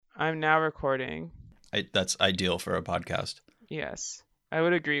I'm now recording. That's ideal for a podcast. Yes, I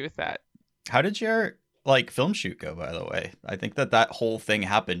would agree with that. How did your film shoot go, by the way? I think that whole thing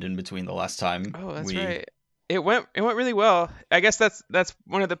happened in between the last time. Oh, that's right. It went really well. I guess that's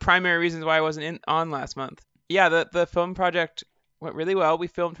one of the primary reasons why I wasn't on last month. Yeah, the film project went really well. We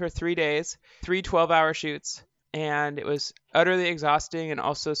filmed for 3 days, 3 12-hour shoots, and it was utterly exhausting and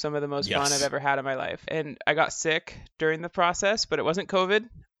also some of the most fun I've ever had in my life. And I got sick during the process, but it wasn't COVID.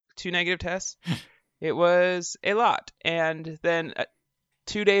 2 negative tests. It was a lot. And then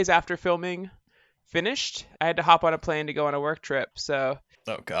 2 days after filming finished, I had to hop on a plane to go on a work trip. So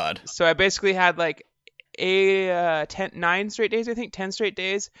oh god. So I basically had like 9 straight days, I think 10 straight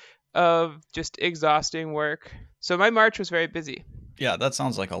days of just exhausting work. So my March was very busy. Yeah, that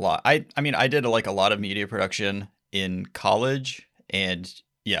sounds like a lot. I mean, I did like a lot of media production in college, and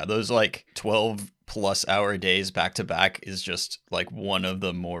yeah, those like 12 plus hour days back to back is just like one of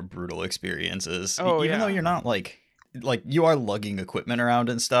the more brutal experiences. Even though you're not like you are lugging equipment around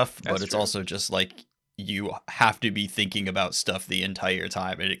and stuff, but it's also just like you have to be thinking about stuff the entire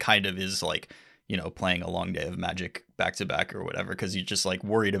time, and it kind of is like, you know, playing a long day of Magic back to back or whatever, because you're just like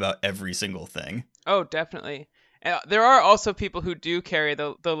worried about every single thing. Oh, definitely. There are also people who do carry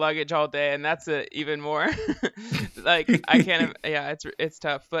the luggage all day, and that's even more. Like I can't. Yeah, it's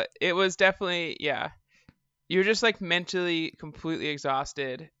tough, but it was definitely You're just like mentally completely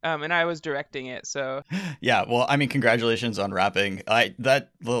exhausted, and I was directing it, so. Yeah, well, I mean, congratulations on wrapping.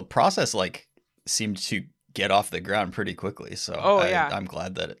 That little process like seemed to get off the ground pretty quickly, so I'm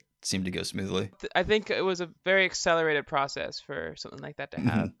glad that it seemed to go smoothly. I think it was a very accelerated process for something like that to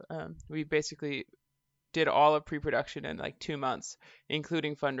have. We basically did all of pre-production in like 2 months,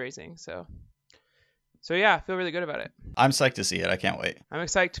 including fundraising. So yeah, I feel really good about it. I'm psyched to see it. I can't wait. I'm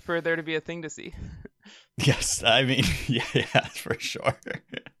excited for there to be a thing to see. Yes, I mean, yeah, for sure.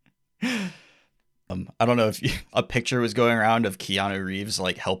 I don't know if a picture was going around of Keanu Reeves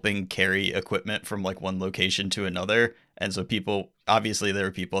like helping carry equipment from like one location to another. And so obviously there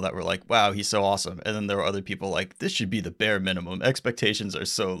were people that were like, wow, he's so awesome. And then there were other people like, this should be the bare minimum. Expectations are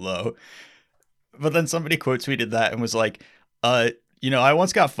so low. But then somebody quote tweeted that and was like, you know, I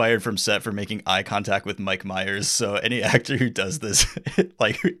once got fired from set for making eye contact with Mike Myers. So any actor who does this,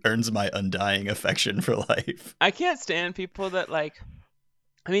 like, earns my undying affection for life. I can't stand people that like,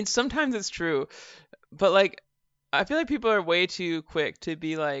 I mean, sometimes it's true, but like, I feel like people are way too quick to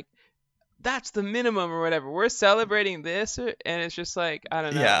be like, that's the minimum or whatever. We're celebrating this. And it's just like, I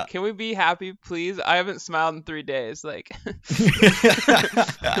don't know. Yeah. Can we be happy, please? I haven't smiled in 3 days. Like,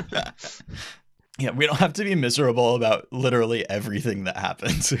 yeah, we don't have to be miserable about literally everything that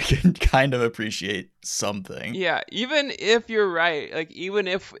happens. We can kind of appreciate something. Yeah, even if you're right, like even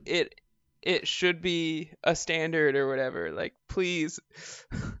if it should be a standard or whatever, like please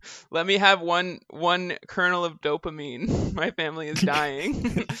let me have one kernel of dopamine. My family is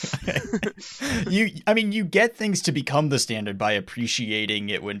dying. You get things to become the standard by appreciating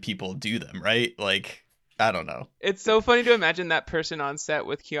it when people do them, right? Like, I don't know. It's so funny to imagine that person on set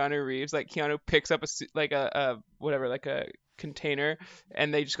with Keanu Reeves. Like Keanu picks up a container,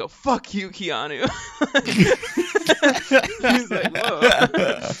 and they just go, "Fuck you, Keanu." He's like,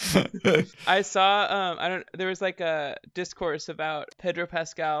 whoa. I saw there was like a discourse about Pedro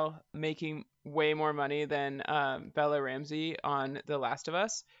Pascal making way more money than Bella Ramsey on The Last of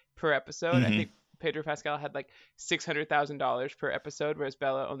Us per episode. Mm-hmm. I think Pedro Pascal had like $600,000 per episode, whereas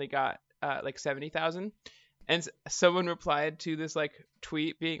Bella only got like 70,000. And someone replied to this like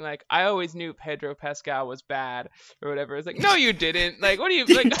tweet being like, I always knew Pedro Pascal was bad or whatever. It's like, no, you didn't. Like, what do you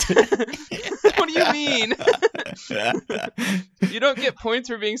like? What do you mean? You don't get points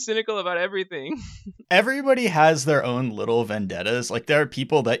for being cynical about everything. Everybody has their own little vendettas. Like, there are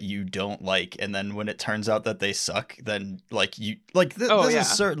people that you don't like, and then when it turns out that they suck, then like this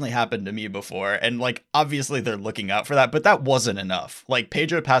has certainly happened to me before. And like, obviously they're looking out for that, but that wasn't enough. Like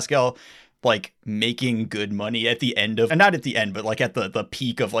Pedro Pascal, like making good money at the end of, and not at the end, but like at the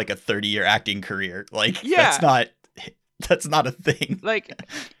peak of like a 30-year acting career. Like, that's not a thing. Like,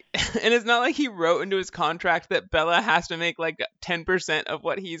 and it's not like he wrote into his contract that Bella has to make like 10% of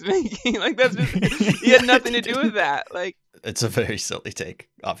what he's making. Like, that's just, he had nothing to do with that. Like, it's a very silly take,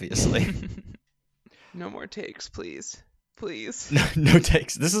 obviously. No more takes, please. Please. No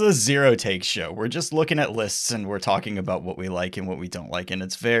takes. This is a 0 takes show. We're just looking at lists and we're talking about what we like and what we don't like. And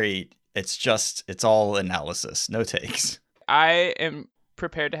it's all analysis. No takes. I am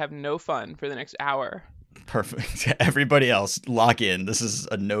prepared to have no fun for the next hour. Perfect. Everybody else, lock in. This is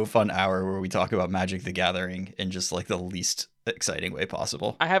a no fun hour where we talk about Magic the Gathering in just like the least exciting way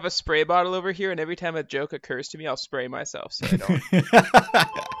possible. I have a spray bottle over here, and every time a joke occurs to me, I'll spray myself so I don't.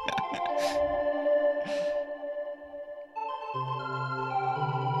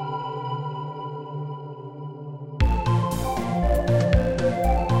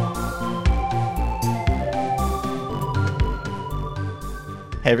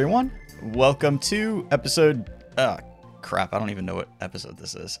 Hey everyone, welcome to episode, crap, I don't even know what episode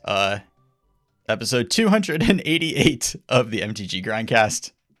this is. Episode 288 of the MTG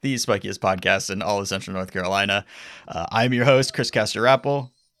Grindcast, the spikiest podcast in all of Central North Carolina. I'm your host, Chris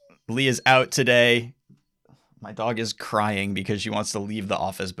Castor-Rappel. Lee is out today. My dog is crying because she wants to leave the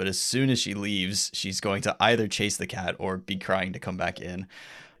office, but as soon as she leaves, she's going to either chase the cat or be crying to come back in.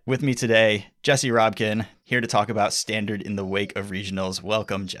 With me today, Jesse Robkin, here to talk about Standard in the wake of regionals.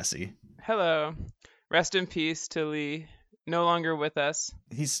 Welcome, Jesse. Hello. Rest in peace to Lee. No longer with us.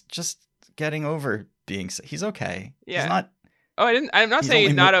 He's just getting over being sick. He's okay. Yeah. He's not. Oh, I'm not saying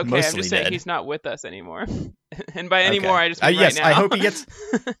he's not okay. I'm just saying dead. He's not with us anymore. And by anymore, I just mean yes, right now. I hope he gets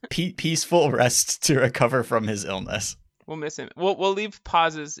peaceful rest to recover from his illness. We'll miss him. We'll leave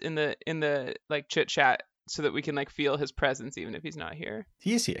pauses in the like chit chat so that we can like feel his presence even if he's not here.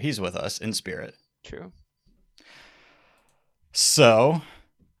 He's here. He's with us in spirit. True. So,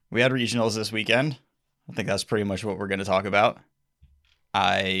 we had regionals this weekend. I think that's pretty much what we're going to talk about.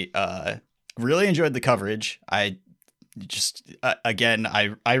 I really enjoyed the coverage. I just again,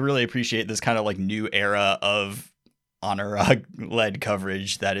 I really appreciate this kind of like new era of Anurag led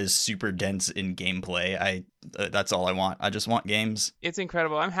coverage that is super dense in gameplay. That's all I want. I just want games. It's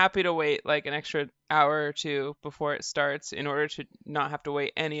incredible. I'm happy to wait like an extra hour or two before it starts in order to not have to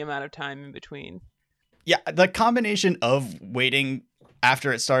wait any amount of time in between. Yeah, the combination of waiting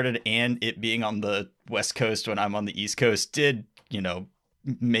after it started and it being on the West Coast when I'm on the East Coast did,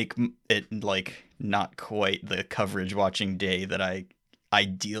 make it like not quite the coverage watching day that I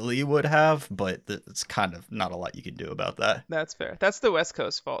ideally would have, but it's kind of not a lot you can do about that. That's fair. That's the West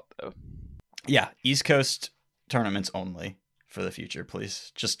Coast fault, though. Yeah, East Coast tournaments only for the future,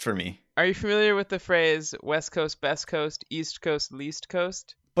 please. Just for me. Are you familiar with the phrase West Coast, Best Coast, East Coast, Least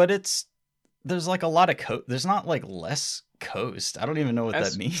Coast? But there's like a lot of there's not like less coast. I don't even know what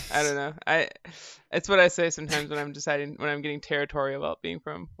that means. I don't know. It's what I say sometimes when I'm getting territorial about being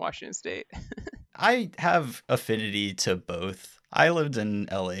from Washington State. I have affinity to both. I lived in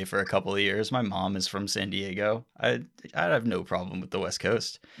LA for a couple of years. My mom is from San Diego. I have no problem with the West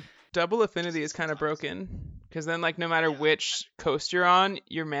Coast. Double affinity is kind of broken because then like no matter which coast you're on,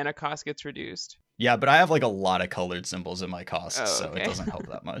 your mana cost gets reduced. Yeah, but I have like a lot of colored symbols in my costs, so okay. It doesn't help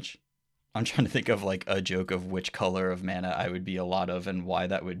that much. I'm trying to think of like a joke of which color of mana I would be a lot of and why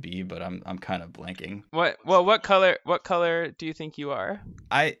that would be, but I'm kind of blanking. What color do you think you are?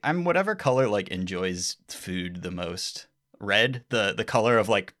 I'm whatever color like enjoys food the most. Red, the color of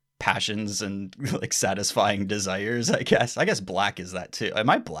like passions and like satisfying desires, I guess. I guess black is that too. Am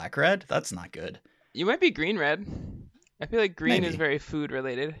I black red? That's not good. You might be green red. I feel like green is very food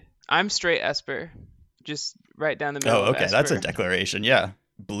related. I'm straight Esper. Just right down the middle. Oh, okay. Esper. That's a declaration. Yeah.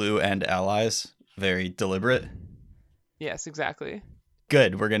 Blue and allies. Very deliberate. Yes, exactly.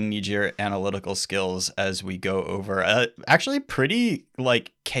 Good. We're going to need your analytical skills as we go over actually pretty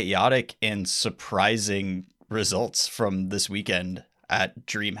like chaotic and surprising results from this weekend at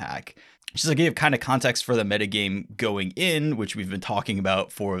DreamHack. Just to give kind of context for the metagame going in, which we've been talking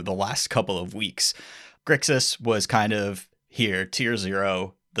about for the last couple of weeks. Grixis was kind of here, tier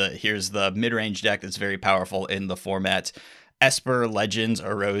 0. Here's the mid-range deck that's very powerful in the format. Esper Legends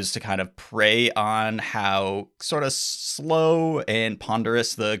arose to kind of prey on how sort of slow and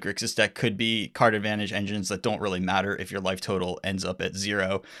ponderous the Grixis deck could be, card advantage engines that don't really matter if your life total ends up at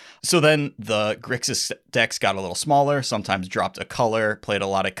 0. So then the Grixis decks got a little smaller, sometimes dropped a color, played a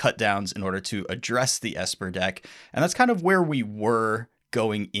lot of cut downs in order to address the Esper deck. And that's kind of where we were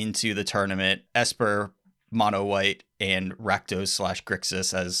going into the tournament. Esper, Mono White, and Rakdos /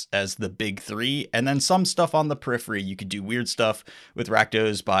 Grixis as the big three, and then some stuff on the periphery. You could do weird stuff with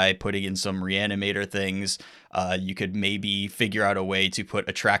Rakdos by putting in some reanimator things. You could maybe figure out a way to put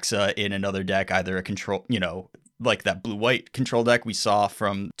Atraxa in another deck, either a control, like that blue-white control deck we saw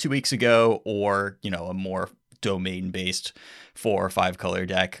from 2 weeks ago, or, a more domain-based 4 or 5 color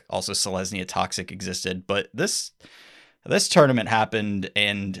deck. Also, Selesnya Toxic existed, but this tournament happened,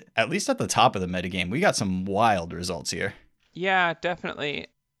 and at least at the top of the metagame, we got some wild results here. Yeah, definitely.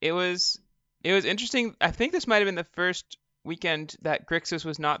 It was interesting. I think this might have been the first weekend that Grixis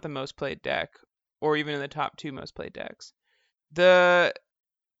was not the most played deck, or even in the top 2 most played decks. The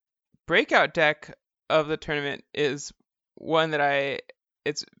breakout deck of the tournament is one that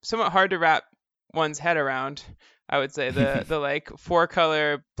it's somewhat hard to wrap one's head around. I would say the like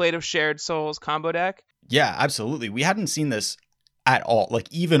 4-color Blade of Shared Souls combo deck. Yeah, absolutely. We hadn't seen this at all,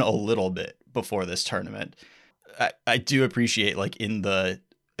 like even a little bit before this tournament. I do appreciate, like, in the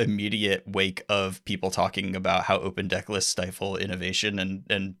immediate wake of people talking about how open deck lists stifle innovation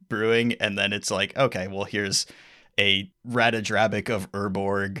and brewing, and then it's like, okay, well, here's a Ratadrabic of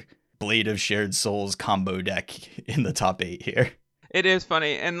Urborg, Blade of Shared Souls combo deck in the top 8 here. It is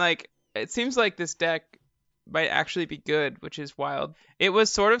funny, and like it seems like this deck might actually be good, which is wild. It was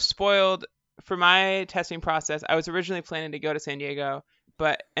sort of spoiled for my testing process. I was originally planning to go to San Diego,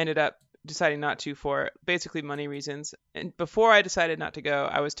 but ended up deciding not to for basically money reasons. And before I decided not to go,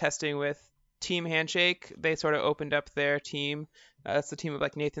 I was testing with Team Handshake. They sort of opened up their team. That's the team of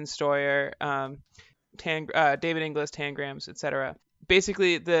like Nathan Stoyer, David Inglis, Tangrams, etc.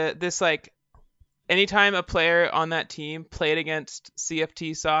 Basically, this like anytime a player on that team played against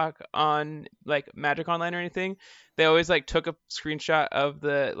CFT Sock on like Magic Online or anything, they always like took a screenshot of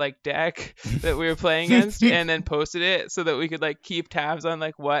the like deck that we were playing against and then posted it so that we could like keep tabs on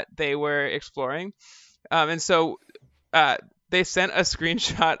like what they were exploring. And so they sent a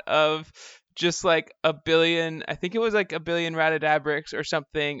screenshot of just like a billion, I think it was like a billion Ratadabricks or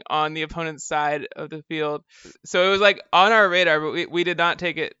something on the opponent's side of the field. So it was like on our radar, but we did not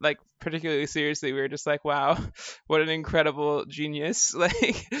take it like particularly seriously. We were just like, wow, what an incredible genius.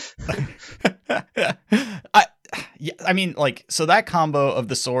 Like I mean, like, so that combo of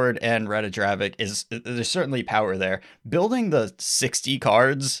the sword and Ratadrabic there's certainly power there. Building the 60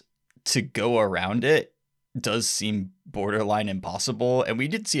 cards to go around it does seem borderline impossible, and we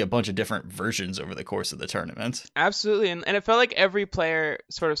did see a bunch of different versions over the course of the tournament. Absolutely, and it felt like every player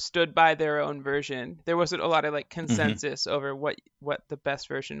sort of stood by their own version. There wasn't a lot of like consensus over what the best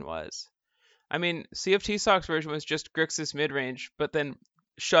version was. I mean, CFT Sock's version was just Grixis midrange, but then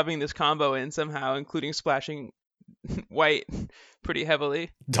shoving this combo in somehow, including splashing white pretty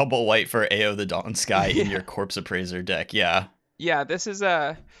heavily. Double white for AO the Dawn Sky in your Corpse Appraiser deck, yeah. Yeah, this is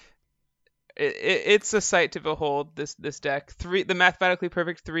it's a sight to behold, this deck. The mathematically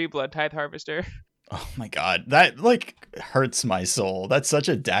perfect 3 Blood Tithe Harvester. Oh my god, that like hurts my soul. That's such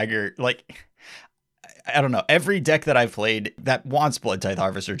a dagger. Like, I don't know. Every deck that I've played that wants Blood Tithe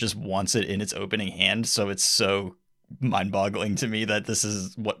Harvester just wants it in its opening hand, so it's so mind-boggling to me that this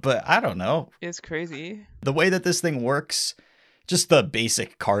is what, but I don't know. It's crazy. The way that this thing works, just the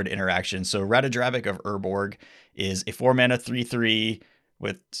basic card interaction. So Ratadrabic of Urborg is a 4-mana 3/3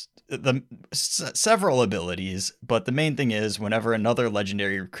 with several abilities, but the main thing is whenever another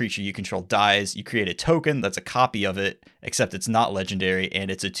legendary creature you control dies, you create a token that's a copy of it, except it's not legendary, and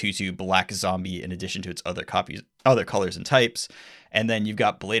it's a 2/2 black zombie in addition to its other colors and types. And then you've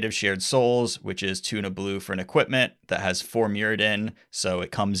got Blade of Shared Souls, which is 2 and a blue for an equipment that has 4 Mirrodin, so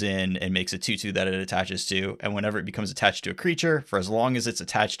it comes in and makes a 2/2 that it attaches to, and whenever it becomes attached to a creature, for as long as it's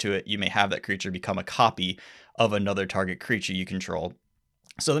attached to it, you may have that creature become a copy of another target creature you control.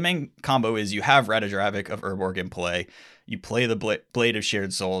 So the main combo is you have Ratadrabic of Urborg in play, you play the Blade of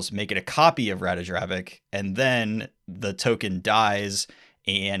Shared Souls, make it a copy of Ratadrabic, and then the token dies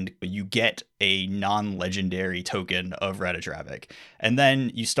and you get a non-legendary token of Ratadrabic. And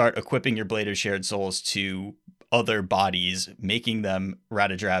then you start equipping your Blade of Shared Souls to other bodies, making them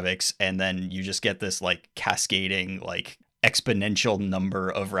Ratadrabics, and then you just get this like cascading, like exponential number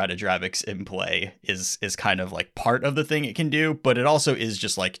of Ratadrabics in play is kind of like part of the thing it can do, but it also is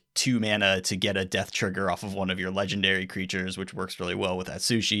just like 2 mana to get a death trigger off of one of your legendary creatures, which works really well with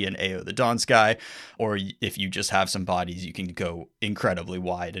Atsushi and AO the Dawn Sky. Or if you just have some bodies, you can go incredibly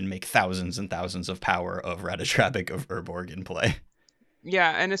wide and make thousands and thousands of power of Ratadrabic of Urborg in play.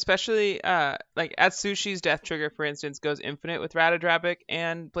 Yeah, and especially like Atsushi's death trigger, for instance, goes infinite with Ratadrabic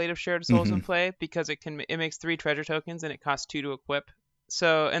and Blade of Shared Souls in play because it makes 3 treasure tokens and it costs 2 to equip.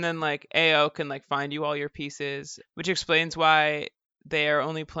 So, and then like AO can like find you all your pieces, which explains why they are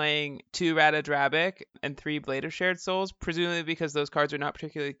only playing 2 Ratadrabic and 3 Blade of Shared Souls, presumably because those cards are not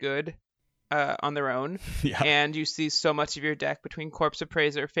particularly good on their own. Yeah. And you see so much of your deck between Corpse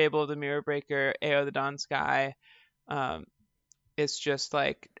Appraiser, Fable of the Mirror Breaker, AO the Dawn Sky. It's just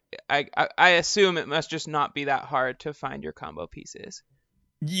like, I assume it must just not be that hard to find your combo pieces.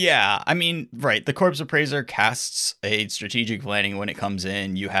 Yeah, I mean, right. The Corpse Appraiser casts a strategic planning when it comes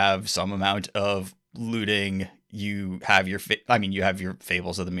in. You have some amount of looting. You have your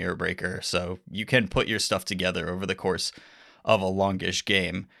Fables of the Mirror Breaker, so you can put your stuff together over the course of a longish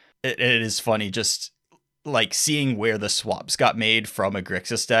game. It is funny just like seeing where the swaps got made from a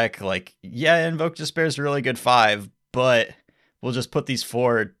Grixis deck. Like, yeah, Invoke Despair is a really good 5, but we'll just put these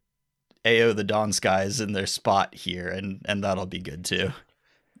 4 AO the Dawn Skies in their spot here, and that'll be good too.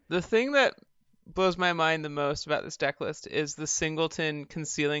 The thing that blows my mind the most about this deck list is the Singleton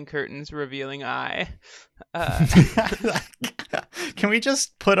Concealing Curtains Revealing Eye. Can we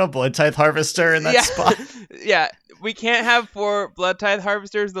just put a Blood Tithe Harvester in that spot? Yeah, we can't have 4 Blood Tithe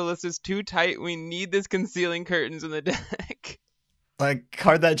Harvesters. The list is too tight. We need this Concealing Curtains in the deck. a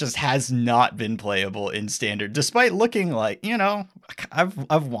card that just has not been playable in Standard, despite looking like,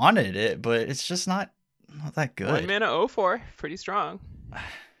 I've wanted it, but it's just not that good. 1 mana 0/4, pretty strong.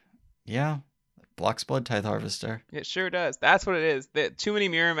 Yeah, blocks Blood Tithe Harvester. It sure does. That's what it is. Too many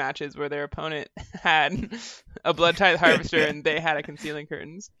mirror matches where their opponent had a Blood Tithe Harvester and they had a Concealing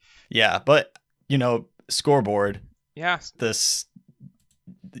Curtains. Yeah, but scoreboard. Yeah. This,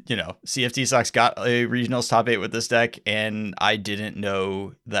 CFT Sox got a regionals top 8 with this deck, and I didn't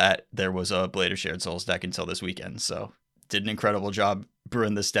know that there was a Blade of Shared Souls deck until this weekend. So did an incredible job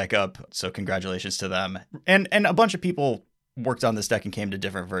brewing this deck up. So congratulations to them. And a bunch of people worked on this deck and came to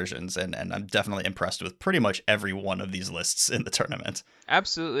different versions, and I'm definitely impressed with pretty much every one of these lists in the tournament.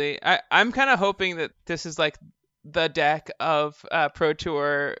 Absolutely. I'm kind of hoping that this is like the deck of Pro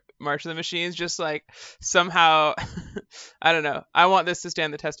Tour March of the Machines, just like somehow I don't know, I want this to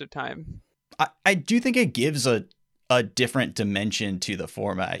stand the test of time. I do think it gives a different dimension to the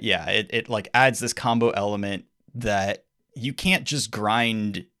format. Yeah, it like adds this combo element that you can't just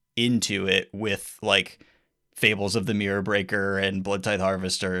grind into it with like Fables of the Mirror Breaker and Blood Tithe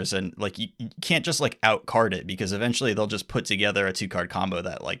Harvesters, and like you can't just like outcard it, because eventually they'll just put together a 2-card combo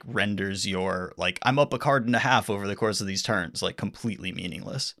that like renders your like I'm up a card and a half over the course of these turns like completely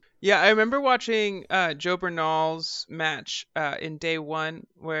meaningless. Yeah, I remember watching Joe Bernal's match in day 1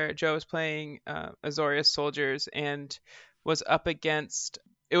 where Joe was playing Azorius Soldiers and was up against,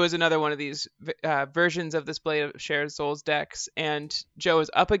 it was another one of these versions of this Blade of Shared Souls decks, and Joe was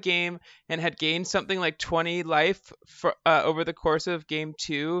up a game and had gained something like 20 life over the course of game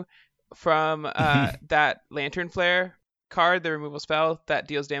 2 from that Lantern Flare card, the removal spell that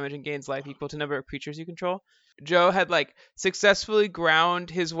deals damage and gains life equal to number of creatures you control. Joe had like successfully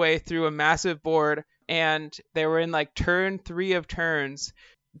ground his way through a massive board, and they were in like turn 3 of turns.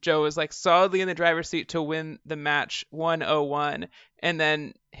 Joe was like solidly in the driver's seat to win the match 1-0-1, and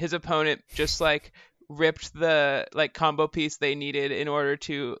then his opponent just like ripped the like combo piece they needed in order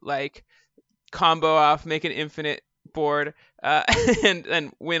to like combo off, make an infinite board,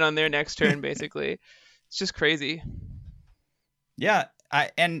 and win on their next turn. Basically, it's just crazy. Yeah, I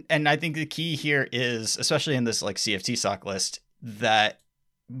think the key here is, especially in this like CFT sock list, that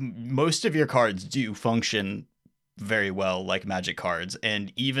most of your cards do function very well like Magic cards,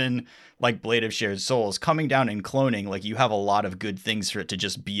 and even like Blade of Shared Souls coming down and cloning, like you have a lot of good things for it to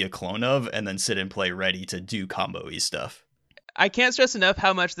just be a clone of and then sit and play ready to do combo-y stuff. I can't stress enough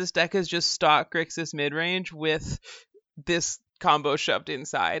how much this deck is just stock Grixis midrange with this combo shoved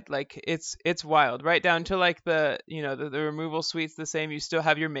inside. Like it's wild, right down to like the removal suite's the same. You still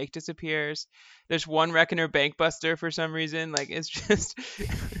have your Make Disappears. There's one Reckoner Bankbuster for some reason. Like it's just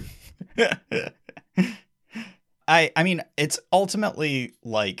I mean, it's ultimately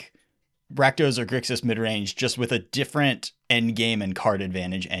like Rakdos or Grixis midrange, just with a different endgame and card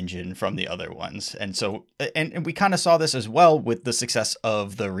advantage engine from the other ones. And so, and we kind of saw this as well with the success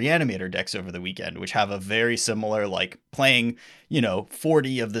of the Reanimator decks over the weekend, which have a very similar, like playing,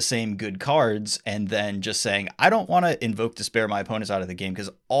 40 of the same good cards and then just saying, I don't want to Invoke Despair my opponents out of the game because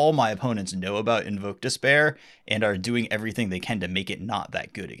all my opponents know about Invoke Despair and are doing everything they can to make it not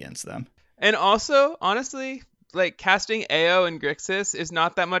that good against them. And also, honestly, like casting AO in Grixis is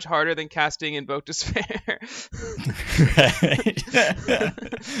not that much harder than casting Invoke Despair. Right.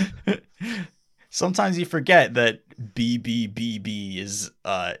 Sometimes you forget that BBBB is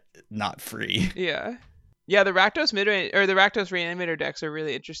not free. Yeah. Yeah, the Rakdos midrange or the Rakdos Reanimator decks are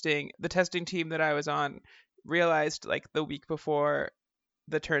really interesting. The testing team that I was on realized like the week before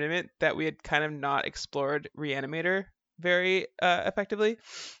the tournament that we had kind of not explored Reanimator very effectively.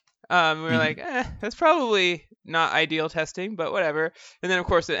 We were like, that's probably not ideal testing, but whatever. And then, of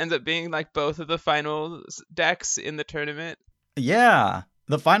course, it ends up being like both of the finals decks in the tournament. Yeah.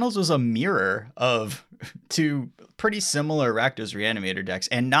 The finals was a mirror of two pretty similar Rakdos Reanimator decks.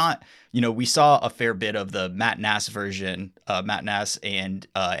 And not, we saw a fair bit of the Matt Nass version. Matt Nass and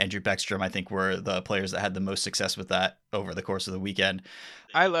Andrew Beckstrom, I think, were the players that had the most success with that over the course of the weekend.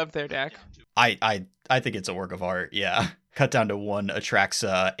 I loved their deck. I think it's a work of art, yeah. Cut down to one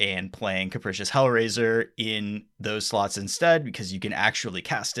Atraxa and playing Capricious Hellraiser in those slots instead, because you can actually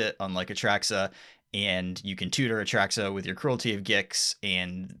cast it, unlike Atraxa, and you can tutor Atraxa with your Cruelty of Gix,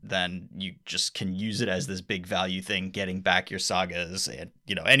 and then you just can use it as this big value thing, getting back your sagas. And,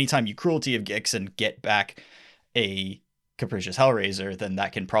 anytime you Cruelty of Gix and get back a Capricious Hellraiser, then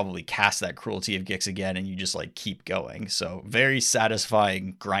that can probably cast that Cruelty of Gix again, and you just like keep going. So very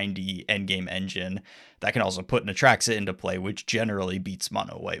satisfying, grindy endgame engine that can also put an Atraxa into play, which generally beats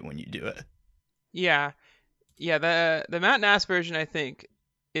mono white when you do it. Yeah. The Matt Nass version, I think,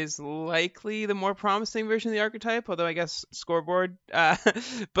 is likely the more promising version of the archetype, although I guess scoreboard.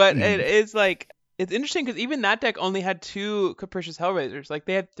 But it is like, it's interesting because even that deck only had 2 Capricious Hellraisers. Like,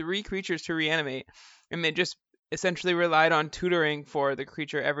 they had 3 creatures to reanimate, and they just essentially relied on tutoring for the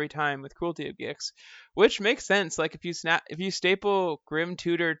creature every time with Cruelty of Gix, which makes sense. Like, if you staple Grim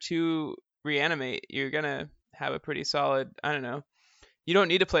Tutor to reanimate, you're gonna have a pretty solid, I don't know. You don't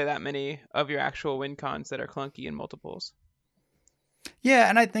need to play that many of your actual win cons that are clunky in multiples. Yeah,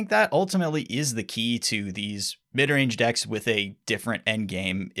 and I think that ultimately is the key to these mid-range decks with a different end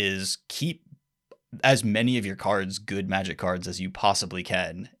game, is keep as many of your cards good Magic cards as you possibly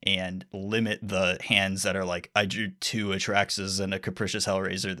can, and limit the hands that are like, I drew 2 Atraxas and a Capricious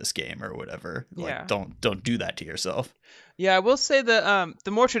Hellraiser this game or whatever. Yeah. Like, don't do that to yourself. Yeah, I will say the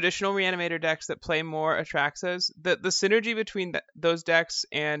more traditional reanimator decks that play more Atraxas, the synergy between those decks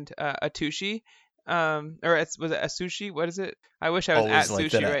and Atushi, or was it Asushi? What is it? I wish I was Always at like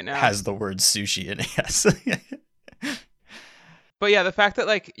Sushi that right now. has the word sushi in it. Yes. But yeah, the fact that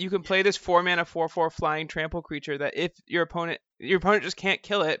like you can play this 4-mana 4/4 flying trample creature that if your opponent just can't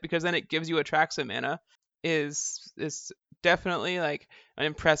kill it because then it gives you Atraxa mana is definitely like an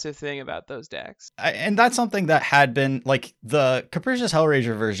impressive thing about those decks. And that's something that had been like, the Capricious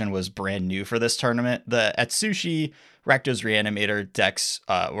Hellraiser version was brand new for this tournament. The Atsushi Rakdos Reanimator decks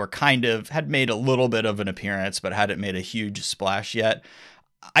were had made a little bit of an appearance, but hadn't made a huge splash yet.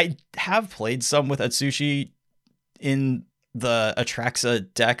 I have played some with Atsushi in the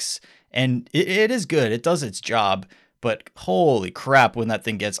Atraxa decks, and it is good. It does its job, but holy crap, when that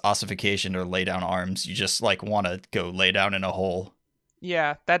thing gets ossification or lay down arms, you just like want to go lay down in a hole.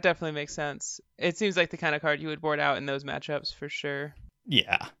 Yeah, that definitely makes sense. It seems like the kind of card you would board out in those matchups for sure.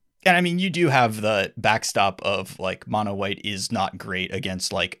 Yeah. And I mean, you do have the backstop of like mono white is not great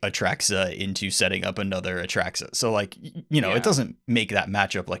against like Atraxa into setting up another Atraxa. So like, It doesn't make that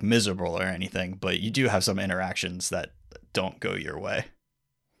matchup like miserable or anything, but you do have some interactions that don't go your way.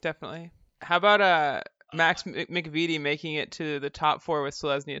 Definitely. How about Max McVitie making it to the top 4 with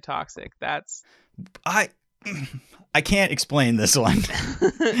Selesnya Toxic? I can't explain this one.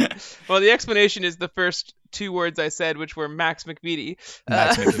 Well, the explanation is the first 2 words I said, which were Max McVitie.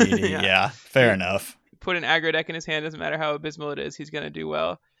 Max McVitie, yeah, fair enough. Put an aggro deck in his hand, doesn't matter how abysmal it is, he's gonna do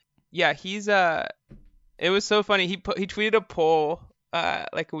well. Yeah, he's it was so funny. He tweeted a poll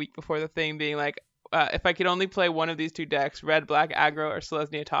like a week before the thing, being like, if I could only play one of these 2 decks, red, black, aggro, or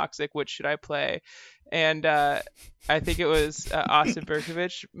Selesnya Toxic, which should I play? And I think it was Austin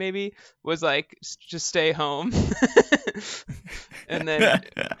Berkovich, maybe, was like, just stay home. And then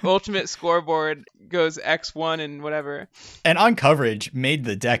Ultimate Scoreboard goes X1 and whatever. And on coverage, made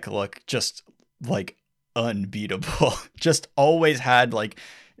the deck look just like unbeatable. Just always had like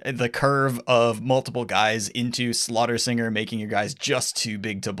the curve of multiple guys into Slaughter Singer, making your guys just too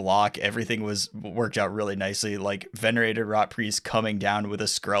big to block. Everything worked out really nicely. Like Venerated Rot Priest coming down with a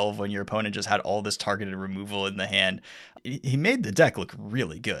Skrelv when your opponent just had all this targeted removal in the hand. He made the deck look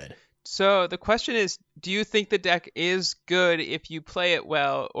really good. So the question is, do you think the deck is good if you play it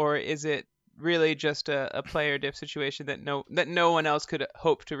well, or is it really just a player diff situation that no one else could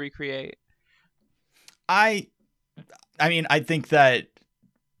hope to recreate? I mean, I think that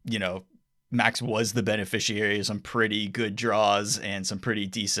Max was the beneficiary of some pretty good draws and some pretty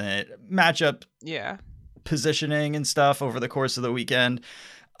decent matchup positioning and stuff over the course of the weekend.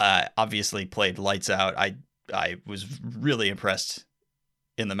 Obviously played lights out. I was really impressed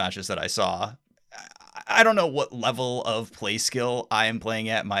in the matches that I saw. I don't know what level of play skill I am playing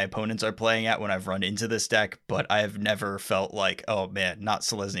at, my opponents are playing at when I've run into this deck, but I have never felt like, oh man, not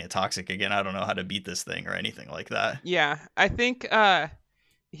Selesnya Toxic again. I don't know how to beat this thing or anything like that. Yeah, I think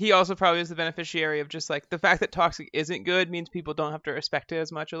he also probably is the beneficiary of just like the fact that Toxic isn't good means people don't have to respect it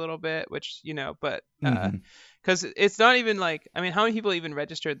as much a little bit, which, but because it's not even like, I mean, how many people even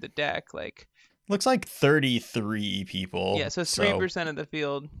registered the deck? Like, looks like 33 people. Yeah, so 3% of the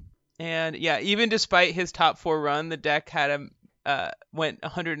field. And yeah, even despite his top 4 run, the deck had him went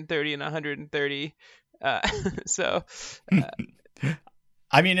 130 and 130.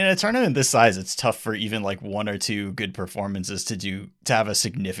 I mean, in a tournament this size, it's tough for even like 1 or 2 good performances to have a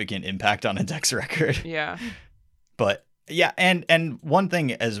significant impact on a deck's record. Yeah. But yeah, and one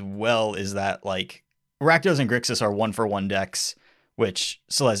thing as well is that like Rakdos and Grixis are 1-for-1 decks, which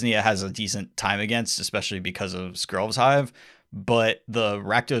Selesnya has a decent time against, especially because of Skrelv's Hive. But the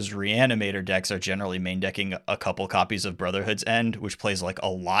Rakdos Reanimator decks are generally main decking a couple copies of Brotherhood's End, which plays like a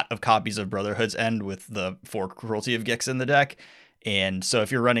lot of copies of Brotherhood's End with the 4 Cruelty of Gix in the deck. And so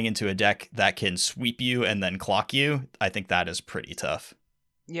if you're running into a deck that can sweep you and then clock you, I think that is pretty tough.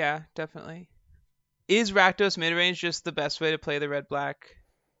 Yeah, definitely. Is Rakdos midrange just the best way to play the red-black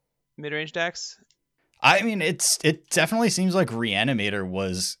mid-range decks? I mean, it definitely seems like Reanimator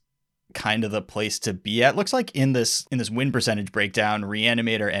was kind of the place to be at. Looks like in this win percentage breakdown,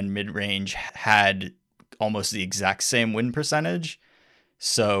 Reanimator and mid-range had almost the exact same win percentage.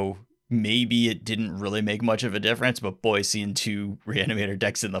 So maybe it didn't really make much of a difference, but boy, seeing two Reanimator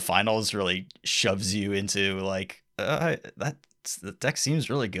decks in the finals really shoves you into like the deck seems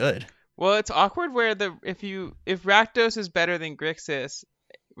really good. Well, it's awkward where if Rakdos is better than Grixis,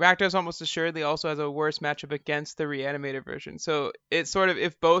 Rakdos almost assuredly also has a worse matchup against the Reanimator version. So it's sort of,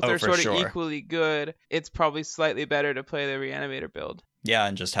 if both are sort of equally good, it's probably slightly better to play the Reanimator build. Yeah,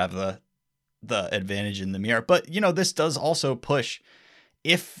 and just have the advantage in the mirror. But, this does also push,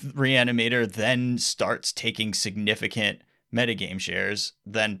 if Reanimator then starts taking significant metagame shares,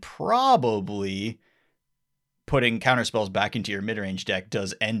 then probably putting counterspells back into your mid-range deck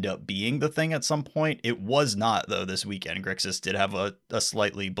does end up being the thing at some point. It was not, though, this weekend. Grixis did have a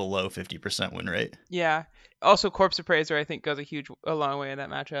slightly below 50% win rate. Yeah. Also, Corpse Appraiser, I think, goes a long way in that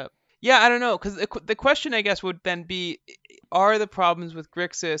matchup. Yeah, I don't know, because the question, I guess, would then be, are the problems with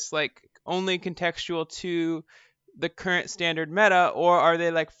Grixis, like, only contextual to the current standard meta, or are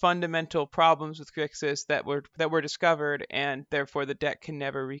they, like, fundamental problems with Grixis that were discovered, and therefore the deck can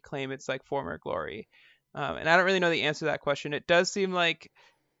never reclaim its, like, former glory? And I don't really know the answer to that question. It does seem like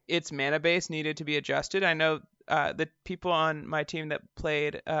its mana base needed to be adjusted. I know the people on my team that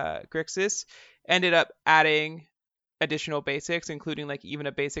played Grixis ended up adding additional basics, including like even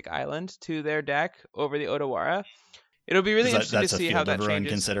a basic island to their deck over the Otawara. It'll be really interesting to see how that changes. That's a Field of Ruin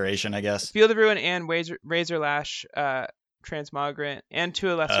consideration, I guess. Field of Ruin and Razor Lash Transmogrant, and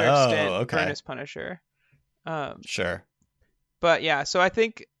to a lesser extent, Furnace Punisher. Sure. But yeah, so I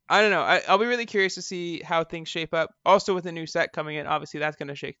think, I don't know. I'll be really curious to see how things shape up. Also, with a new set coming in, obviously that's going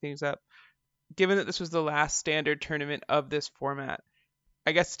to shake things up. Given that this was the last standard tournament of this format,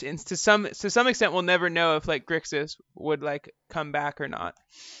 I guess to some extent we'll never know if like Grixis would like come back or not.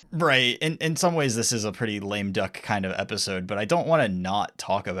 Right. In some ways, this is a pretty lame duck kind of episode, but I don't want to not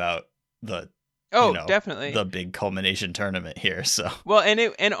talk about definitely the big culmination tournament here. So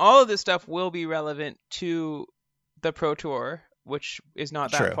and all of this stuff will be relevant to the Pro Tour, which is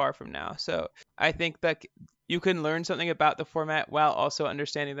not that far from now. So I think that you can learn something about the format while also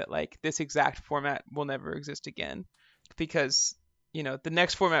understanding that like this exact format will never exist again, because the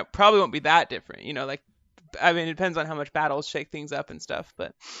next format probably won't be that different. Like, I mean, it depends on how much battles shake things up and stuff,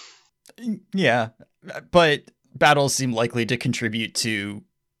 but yeah, but battles seem likely to contribute to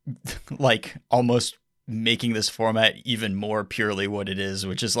like almost making this format even more purely what it is,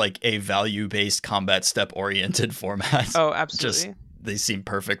 which is like a value-based combat step-oriented format. Oh, absolutely. They seem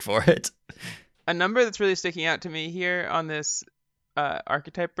perfect for it. A number that's really sticking out to me here on this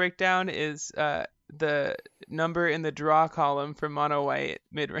archetype breakdown is the number in the draw column for mono white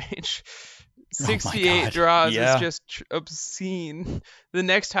mid-range. 68 draws is just obscene. The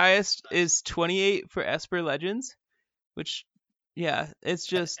next highest is 28 for Esper Legends, which, yeah, it's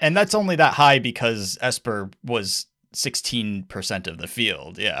just... And that's only that high because Esper was 16% of the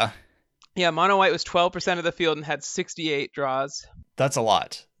field, yeah. Yeah, mono white was 12% of the field and had 68 draws. That's a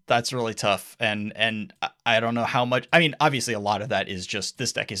lot. That's really tough. And I don't know how much... I mean, obviously a lot of that is just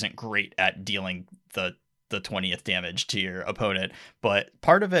this deck isn't great at dealing the 20th damage to your opponent, but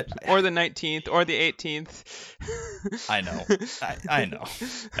part of it... Or the 19th, or the 18th. I know. I know.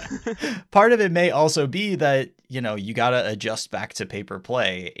 Part of it may also be that, you gotta adjust back to paper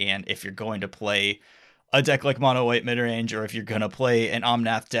play, and if you're going to play a deck like Mono White Midrange, or if you're going to play an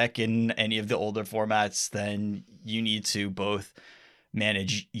Omnath deck in any of the older formats, then you need to both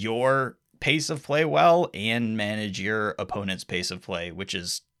manage your pace of play well and manage your opponent's pace of play, which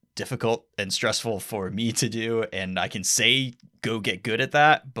is difficult and stressful for me to do. And I can say go get good at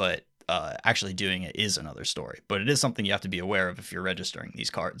that, but actually doing it is another story. But it is something you have to be aware of if you're registering these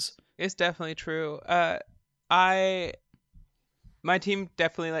cards. It's definitely true. My team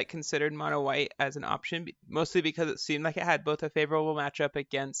definitely considered mono white as an option, mostly because it seemed like it had both a favorable matchup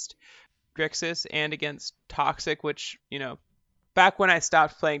against Grixis and against Toxic, which, back when I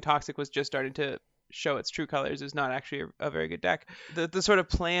stopped playing, Toxic was just starting to show its true colors. Is not actually a very good deck. The sort of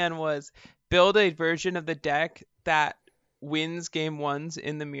plan was build a version of the deck that wins game ones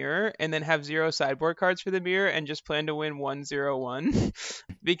in the mirror and then have 0 sideboard cards for the mirror and just plan to win 1-0-1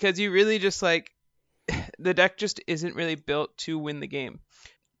 because you really just the deck just isn't really built to win the game.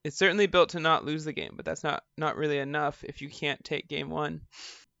 It's certainly built to not lose the game, but that's not really enough if you can't take game one.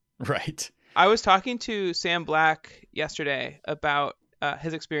 Right. I was talking to Sam Black yesterday about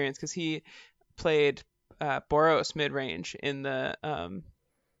his experience because he played Boros mid-range in the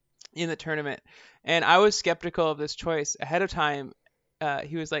tournament, and I was skeptical of this choice ahead of time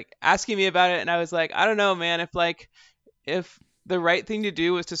he was like asking me about it, and I was like, I don't know, man. If the right thing to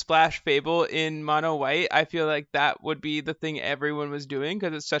do was to splash Fable in mono white, I feel like that would be the thing everyone was doing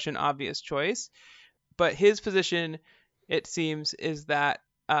because it's such an obvious choice. But his position, it seems, is that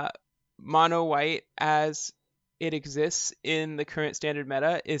mono white as it exists in the current standard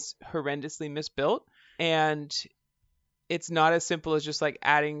meta is horrendously misbuilt, and it's not as simple as just like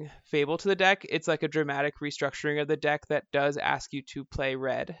adding Fable to the deck. It's like a dramatic restructuring of the deck that does ask you to play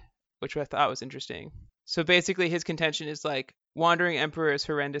red, which I thought was interesting. So basically his contention is like Wandering Emperor is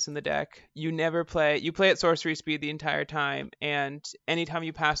horrendous in the deck. You play at sorcery speed the entire time, and anytime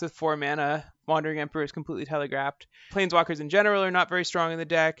you pass with 4 mana, Wandering Emperor is completely telegraphed. Planeswalkers in general are not very strong in the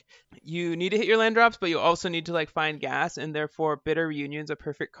deck. You need to hit your land drops, but you also need to like find gas, and therefore Bitter Reunion's a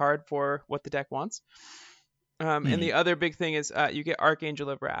perfect card for what the deck wants. And the other big thing is you get Archangel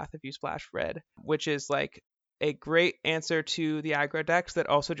of Wrath if you splash red, which is like a great answer to the aggro decks that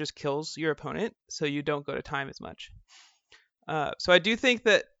also just kills your opponent, so you don't go to time as much. So I do think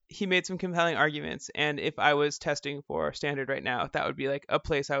that he made some compelling arguments, and if I was testing for standard right now, that would be like a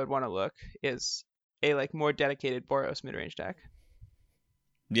place I would want to look, is a like more dedicated Boros midrange deck.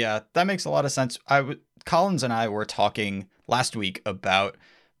 Yeah, that makes a lot of sense. Collins and I were talking last week about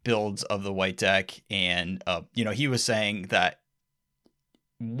builds of the white deck, and he was saying that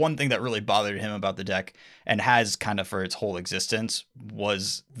one thing that really bothered him about the deck, and has kind of for its whole existence,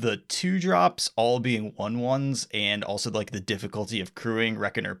 was the 2-drops all being 1/1s, and also like the difficulty of crewing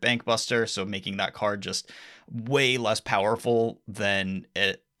Reckoner Bankbuster, so making that card just way less powerful than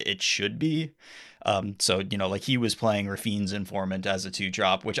it should be. So like he was playing Rafine's Informant as a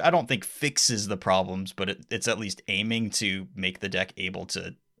 2-drop, which I don't think fixes the problems, but it's at least aiming to make the deck able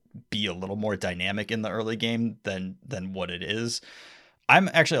to be a little more dynamic in the early game than what it is. I'm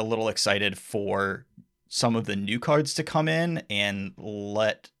actually a little excited for some of the new cards to come in and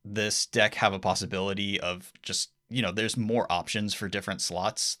let this deck have a possibility of just, there's more options for different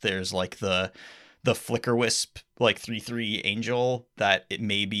slots. There's like the Flicker Wisp, like 3/3 Angel, that it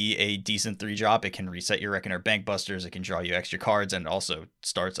may be a decent 3-drop. It can reset your Reckoner Bankbusters. It can draw you extra cards, and also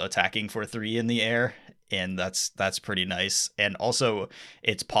starts attacking for 3 in the air. And that's pretty nice. And also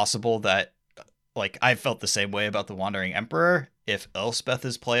it's possible that, like, I felt the same way about the Wandering Emperor. If Elspeth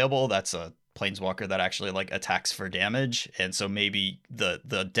is playable, that's a planeswalker that actually like attacks for damage, and so maybe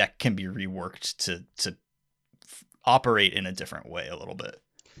the deck can be reworked to operate in a different way a little bit.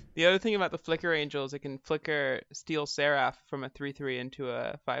 The other thing about the Flicker Angel is it can flicker Steel Seraph from a 3/3 into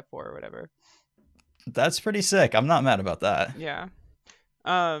a 5/4 or whatever. That's pretty sick. I'm not mad about that. Yeah.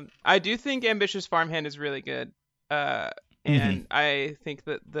 I do think Ambitious Farmhand is really good. And I think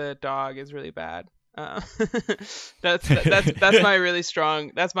that the dog is really bad. That's my really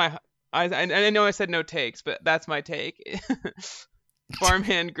strong. That's my. I know I said no takes, but that's my take.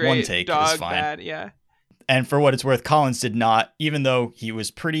 Farmhand great, one take dog is fine. bad. Yeah. And for what it's worth, Collins did not, even though he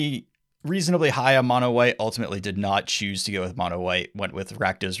was pretty reasonably high on mono white, ultimately did not choose to go with mono white. Went with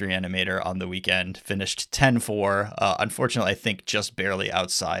Rakdos Reanimator on the weekend. Finished 10-4. Unfortunately, I think just barely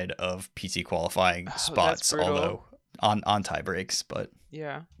outside of PT qualifying spots, although on tie breaks, but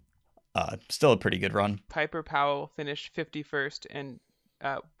yeah, still a pretty good run. Piper Powell finished 51st, and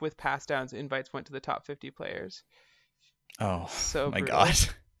with pass downs, invites went to the top 50 players. Oh, so my brutal. God.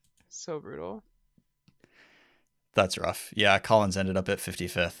 So brutal. That's rough. Yeah, Collins ended up at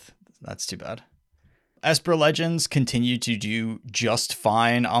 55th. That's too bad. Esper Legends continued to do just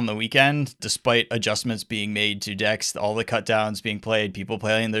fine on the weekend, despite adjustments being made to decks, all the cut downs being played, people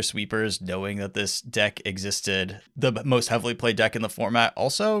playing their sweepers, knowing that this deck existed. The most heavily played deck in the format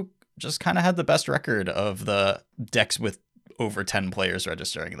also just kind of had the best record of the decks with over 10 players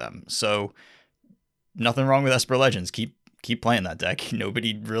registering them. So nothing wrong with Esper Legends. Keep playing that deck.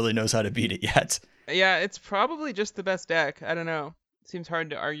 Nobody really knows how to beat it yet. Yeah, it's probably just the best deck. I don't know. Seems hard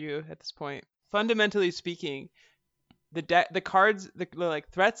to argue at this point. Fundamentally speaking, the cards, the like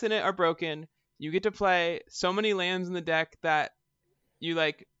threats in it are broken. You get to play so many lands in the deck that you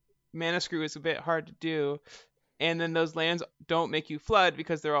like mana screw is a bit hard to do, and then those lands don't make you flood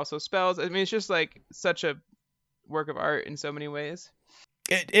because they're also spells. I mean, it's just like such a work of art in so many ways.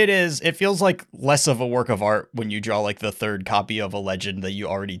 It is. It feels like less of a work of art when you draw like the third copy of a legend that you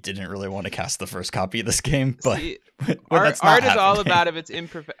already didn't really want to cast the first copy of this game. But see, art is all about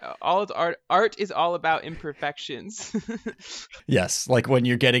art is all about imperfections. Yes, like when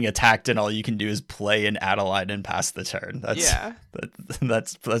you're getting attacked and all you can do is play an Adeline and pass the turn.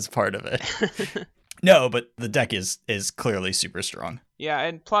 That's part of it. No, but the deck is clearly super strong. Yeah,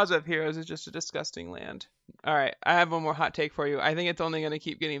 and Plaza of Heroes is just a disgusting land. All right, I have one more hot take for you. I think it's only going to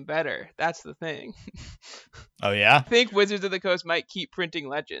keep getting better. That's the thing. Oh, yeah? I think Wizards of the Coast might keep printing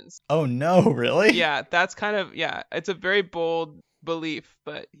Legends. Oh, no, really? Yeah, that's kind of, it's a very bold belief,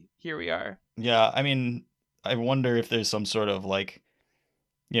 but here we are. Yeah, I mean, I wonder if there's some sort of, like,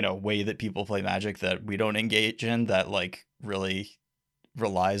 you know, way that people play Magic that we don't engage in that, like, really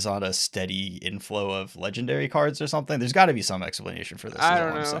relies on a steady inflow of legendary cards or something. There's got to be some explanation for this, is I all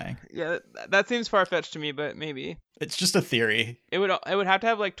don't I'm know. saying. Yeah, that seems far-fetched to me, but maybe. It's just a theory. It would have to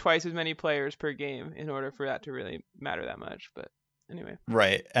have like twice as many players per game in order for that to really matter that much, but anyway.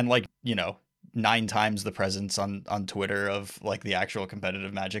 Right. And like, you know, 9 times the presence on Twitter of like the actual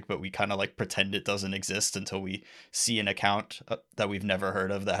competitive Magic, but we kind of like pretend it doesn't exist until we see an account that we've never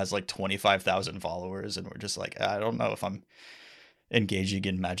heard of that has like 25,000 followers, and we're just like, I don't know if I'm engaging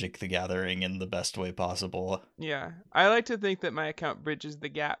in Magic the Gathering in the best way possible. Yeah, I like to think that my account bridges the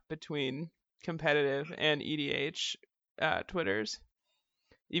gap between competitive and EDH Twitters,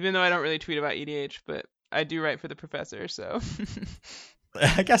 even though I don't really tweet about EDH, but I do write for the professor, so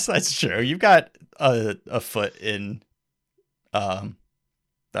I guess that's true. You've got a foot in I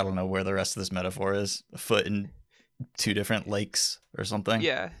don't know where the rest of this metaphor is. A foot in 2 different lakes or something.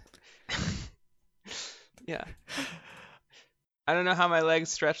 Yeah. Yeah. I don't know how my legs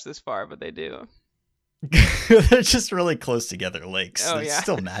stretch this far, but they do. They're just really close together lakes. Oh, It's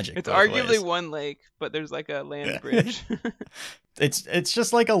still Magic. It's both arguably ways. one lake, but there's like a land bridge. It's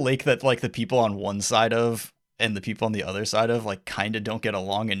just like a lake that like the people on one side of and the people on the other side of like kind of don't get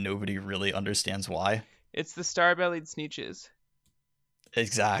along, and nobody really understands why. It's the Star-Bellied Sneeches.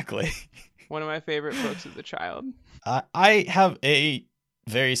 Exactly. One of my favorite books as a child. I have a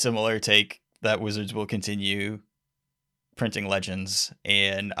very similar take that Wizards will continue printing Legends,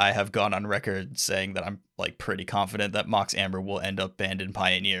 and I have gone on record saying that I'm like pretty confident that Mox Amber will end up banned in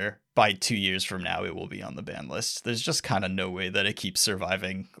Pioneer. By 2 years from now, it will be on the ban list. There's just kind of no way that it keeps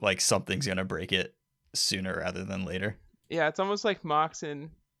surviving. Like something's gonna break it sooner rather than later. Yeah, it's almost like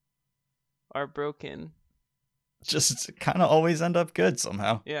Moxen are broken. Just kind of always end up good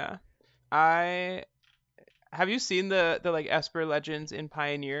somehow. Yeah. Have you seen the like Esper Legends in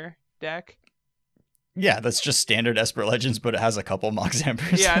Pioneer deck? Yeah, that's just standard Esper Legends, but it has a couple Mox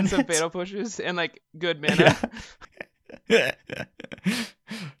Ambers. Yeah, and some it. fatal pushes and like good mana. Yeah.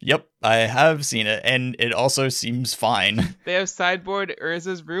 Yep, I have seen it, and it also seems fine. They have sideboard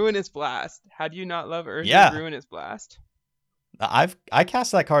Urza's Ruinous Blast. How do you not love Urza's Ruinous Blast? I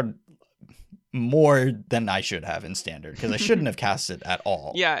cast that card more than I should have in standard, because I shouldn't have cast it at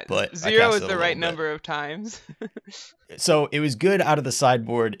all. Yeah, but 0 is the right number of times. So it was good out of the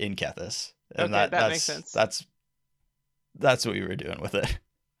sideboard in Kethis. And okay, that makes sense. That's what we were doing with it.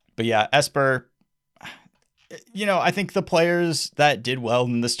 But yeah, Esper, you know, I think the players that did well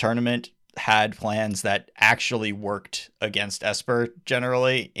in this tournament had plans that actually worked against Esper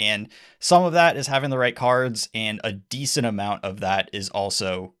generally, and some of that is having the right cards, and a decent amount of that is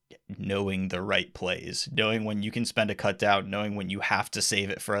also knowing the right plays, knowing when you can spend a cut down, knowing when you have to save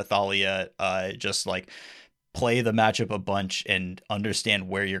it for a Thalia, just like play the matchup a bunch and understand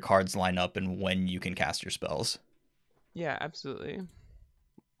where your cards line up and when you can cast your spells. Yeah, absolutely.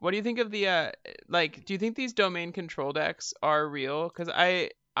 What do you think of the do you think these domain control decks are real? Because I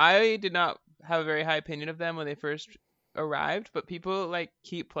did not have a very high opinion of them when they first arrived, but people like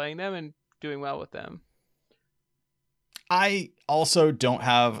keep playing them and doing well with them. I also don't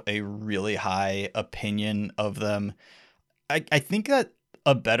have a really high opinion of them. I think that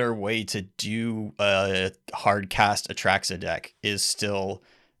a better way to do a hard cast Atraxa deck is still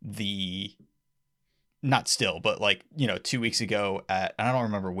not still, but like, you know, 2 weeks ago I don't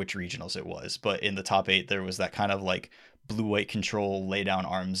remember which regionals it was, but in the top 8, there was that kind of like blue-white control lay down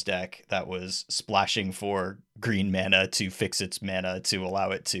arms deck that was splashing for green mana to fix its mana to allow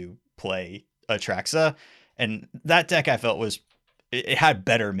it to play Atraxa. And that deck I felt it had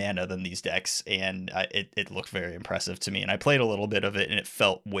better mana than these decks, and it looked very impressive to me. And I played a little bit of it, and it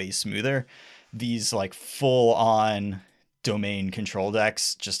felt way smoother. These like full-on domain control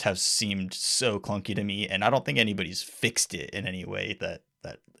decks just have seemed so clunky to me, and I don't think anybody's fixed it in any way that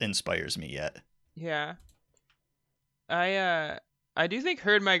inspires me yet. Yeah. I do think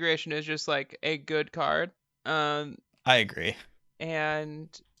Herd Migration is just like a good card. I agree. And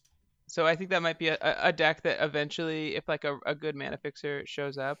so I think that might be a deck that eventually, if like a good mana fixer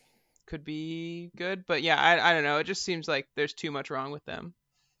shows up, could be good. But yeah, I don't know. It just seems like there's too much wrong with them.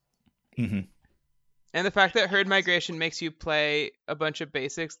 Mm-hmm. And the fact that Herd Migration makes you play a bunch of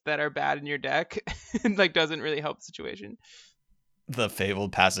basics that are bad in your deck like doesn't really help the situation. The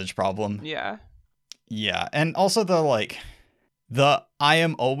Fabled Passage problem. Yeah. Yeah, and also the I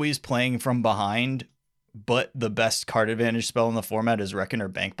am always playing from behind but the best card advantage spell in the format is Reckoner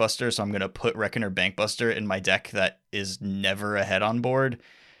Bankbuster, so I'm going to put Reckoner Bankbuster in my deck that is never ahead on board,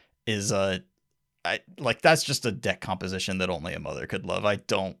 is that's just a deck composition that only a mother could love. I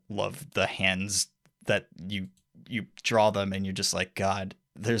don't love the hands that you draw them and you're just like, God,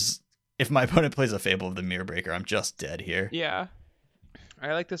 if my opponent plays a Fable of the Mirror Breaker, I'm just dead here. Yeah.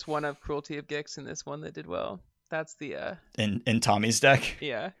 I like this one of Cruelty of Gix and this one that did well. That's the in Tommy's deck.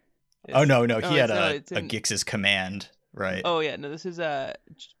 Yeah. Oh no, he had a Gix's Command, right? Oh yeah, no, this is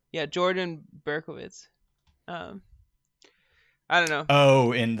Jordan Berkowitz. I don't know.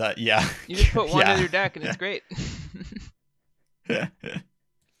 Oh, in the You just put one in your deck and it's great.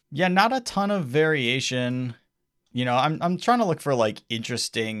 Yeah, not a ton of variation. I'm trying to look for like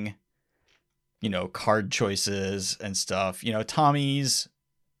interesting, card choices and stuff. Tommy's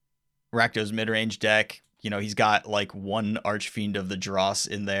Rakdos mid-range deck, he's got like one Archfiend of the Dross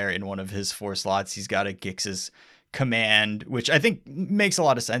in there in one of his 4 slots. He's got a Gix's Command, which I think makes a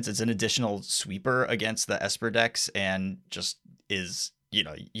lot of sense. It's an additional sweeper against the Esper decks and just is, you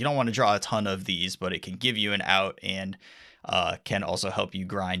don't want to draw a ton of these, but it can give you an out and can also help you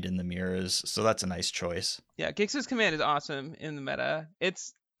grind in the mirrors. So that's a nice choice. Yeah, Gix's Command is awesome in the meta.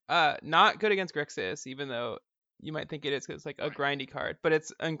 It's not good against Grixis, even though you might think it is because it's like a grindy card, but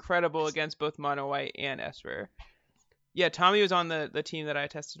it's incredible against both Mono White and Esper. Yeah, Tommy was on the team that I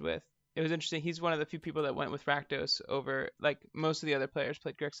tested with. It was interesting. He's one of the few people that went with Rakdos over, like, most of the other players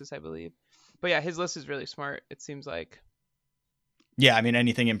played Grixis, I believe. But yeah, his list is really smart, it seems like. Yeah, I mean,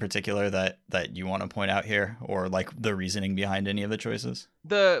 anything in particular that you want to point out here, or like the reasoning behind any of the choices?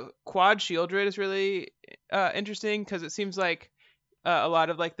 The quad Shieldred is really interesting because it seems like a lot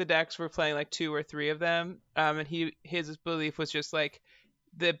of like the decks were playing like 2 or 3 of them, and his belief was just like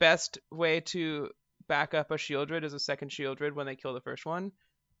the best way to back up a Shieldred is a second Shieldred when they kill the first one,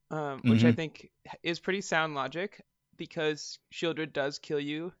 which I think is pretty sound logic because Shieldred does kill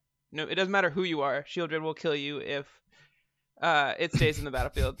you. No, it doesn't matter who you are. Shieldred will kill you if it stays in the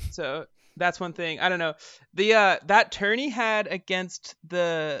battlefield. So that's one thing. I don't know. The that turn he had against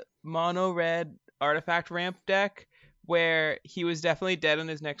the mono red artifact ramp deck, where he was definitely dead on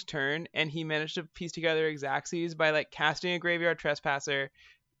his next turn, and he managed to piece together Xaxes by like casting a Graveyard Trespasser,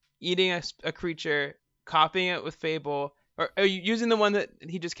 eating a creature, copying it with Fable, or using the one that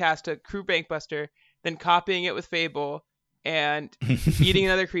he just cast, a Crew Bankbuster, then copying it with Fable, and eating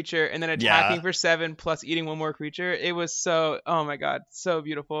another creature, and then attacking for 7 plus eating one more creature. It was oh my god, so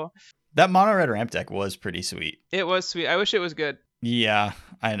beautiful. That mono red ramp deck was pretty sweet. It was sweet. I wish it was good. Yeah,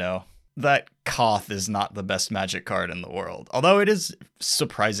 I know. That Koth is not the best Magic card in the world, although it is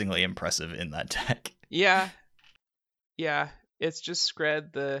surprisingly impressive in that deck. Yeah, it's just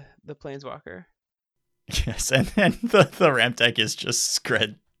Skred the Planeswalker. Yes, and then the ramp deck is just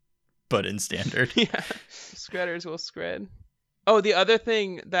Skred, but in standard. Yeah, Skredders will Skred. Oh, the other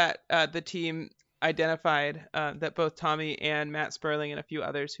thing that the team identified that both Tommy and Matt Sperling and a few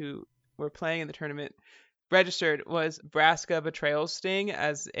others who were playing in the tournament registered was Vraska Betrayal Sting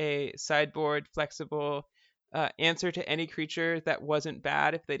as a sideboard flexible answer to any creature that wasn't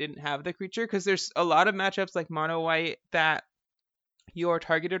bad if they didn't have the creature, because there's a lot of matchups like mono white that your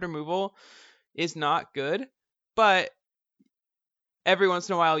targeted removal is not good, but every once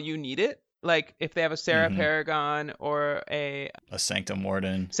in a while you need it. Like if they have a Sarah Paragon or a Sanctum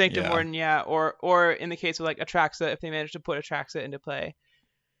Warden. Warden, yeah. Or in the case of like Atraxa, if they manage to put Atraxa into play.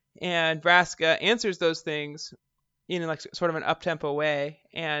 And Vraska answers those things in like sort of an up-tempo way,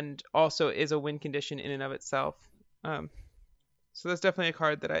 and also is a win condition in and of itself. So that's definitely a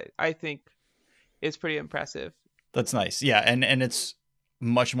card that I think is pretty impressive. That's nice. Yeah, and it's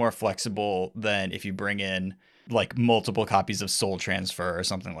much more flexible than if you bring in like multiple copies of Soul Transfer or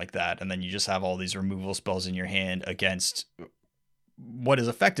something like that, and then you just have all these removal spells in your hand against what is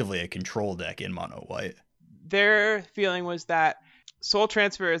effectively a control deck in mono white. Their feeling was that Soul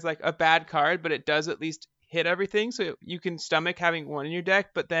Transfer is like a bad card, but it does at least hit everything, so you can stomach having one in your deck,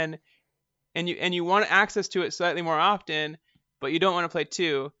 but then and you want access to it slightly more often, but you don't want to play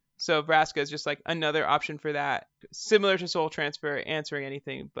 2. So Vraska is just like another option for that, similar to Soul Transfer, answering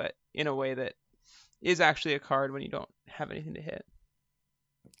anything, but in a way that is actually a card when you don't have anything to hit.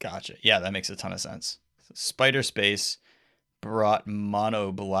 Gotcha. Yeah, that makes a ton of sense. Spider Space brought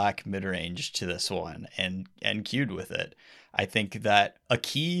mono black midrange to this one and queued with it. I think that a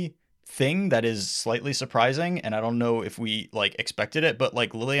key thing that is slightly surprising, and I don't know if we like expected it, but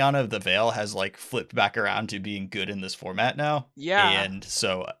like Liliana of the Veil has like flipped back around to being good in this format now. Yeah. And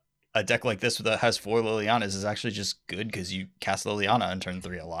so a deck like this that has 4 Lilianas is actually just good because you cast Liliana on turn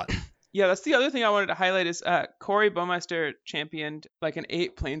 3 a lot. Yeah, that's the other thing I wanted to highlight is Corey Baumeister championed like an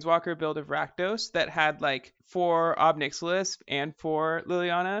 8 Planeswalker build of Rakdos that had like 4 Ob Nixilis and 4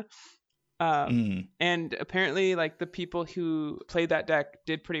 Liliana. And apparently like the people who played that deck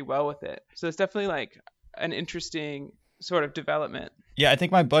did pretty well with it. So it's definitely like an interesting sort of development. Yeah, I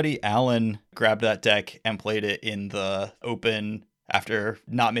think my buddy Alan grabbed that deck and played it in the open after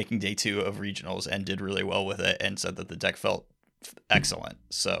not making day 2 of regionals and did really well with it and said that the deck felt excellent.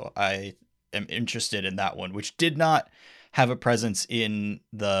 So I am interested in that one, which did not have a presence in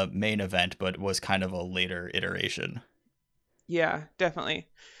the main event, but was kind of a later iteration. Yeah, definitely.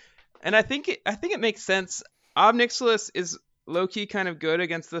 And I think it makes sense. Ob Nixilis is low-key kind of good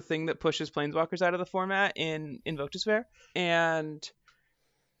against the thing that pushes Planeswalkers out of the format in Invoke Despair. And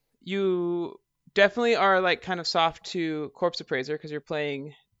you definitely are like kind of soft to Corpse Appraiser because you're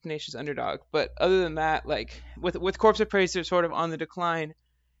playing Tenacious Underdog. But other than that, like with Corpse Appraiser sort of on the decline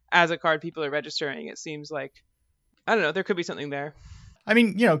as a card people are registering, it seems like, I don't know, there could be something there. I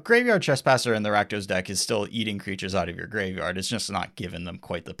mean, Graveyard Trespasser in the Rakdos deck is still eating creatures out of your graveyard. It's just not giving them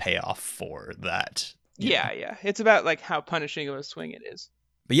quite the payoff for that. Yeah. It's about like how punishing of a swing it is.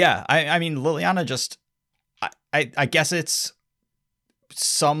 But yeah, I mean, Liliana just, I guess it's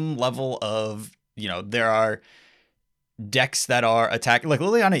some level of, there are decks that are attacking. Like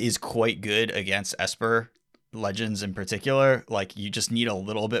Liliana is quite good against Esper Legends in particular. Like you just need a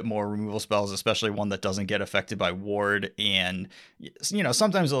little bit more removal spells, especially one that doesn't get affected by ward. And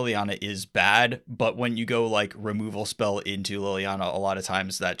sometimes Liliana is bad, but when you go like removal spell into Liliana, a lot of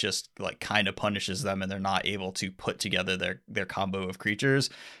times that just like kind of punishes them and they're not able to put together their combo of creatures.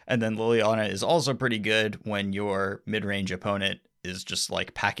 And then Liliana is also pretty good when your mid-range opponent is just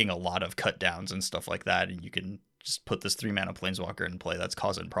like packing a lot of cut downs and stuff like that, and you can just put this 3-mana Planeswalker in play that's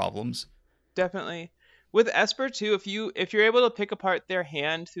causing problems. Definitely. With Esper too, if you're able to pick apart their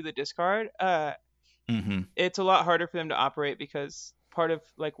hand through the discard, it's a lot harder for them to operate because part of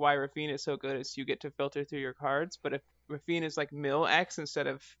like why Rafine is so good is you get to filter through your cards. But if Rafine is like mill X instead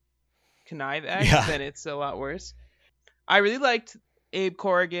of connive X, then it's a lot worse. I really liked Abe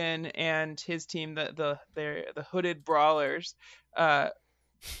Corrigan and his team, the Hooded Brawlers,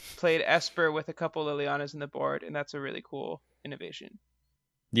 played Esper with a couple Lilianas in the board, and that's a really cool innovation.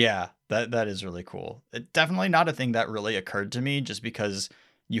 Yeah, that is really cool. It, definitely not a thing that really occurred to me just because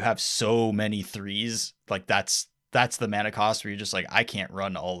you have so many 3s. Like that's the mana cost where you're just like, I can't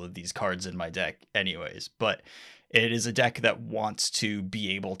run all of these cards in my deck anyways. But it is a deck that wants to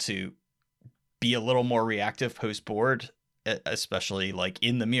be able to be a little more reactive post board, especially like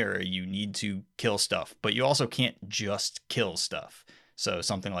in the mirror. You need to kill stuff, but you also can't just kill stuff. So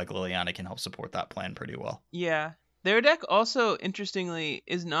something like Liliana can help support that plan pretty well. Yeah. Their deck also, interestingly,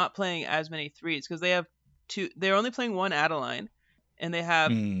 is not playing as many 3s because they have 2. They're only playing 1 Adeline, and they have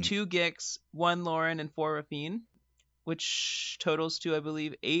 2 Gix, 1 Lauren, and 4 Rafine, which totals to, I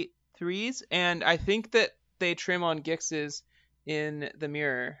believe, 8 3s. And I think that they trim on Gixes in the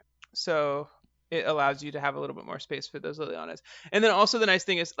mirror, so it allows you to have a little bit more space for those Lilianas. And then also the nice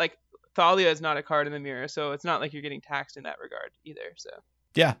thing is, like, Thalia is not a card in the mirror, so it's not like you're getting taxed in that regard either. So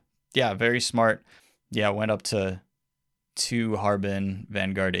yeah, very smart. Yeah, went up to 2 Harbin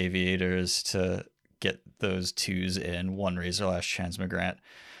Vanguard Aviators to get those 2s in, 1 Razorlash Transmigrant.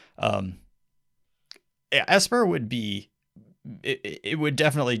 Esper would be, it would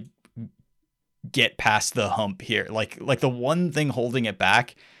definitely get past the hump here. Like the one thing holding it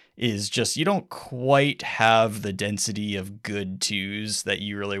back is just you don't quite have the density of good 2s that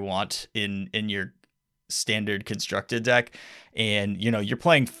you really want in your standard constructed deck. And you're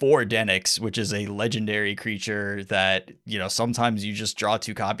playing 4 Denix, which is a legendary creature that sometimes you just draw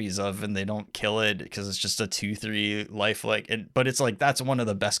 2 copies of and they don't kill it because it's just a 2/3 life. But it's like that's one of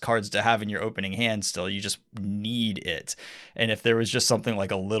the best cards to have in your opening hand. Still, you just need it. And if there was just something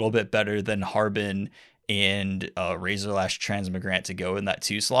like a little bit better than Harbin and Razorlash Transmigrant to go in that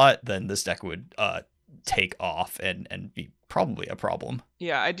 2 slot, then this deck would take off and be probably a problem.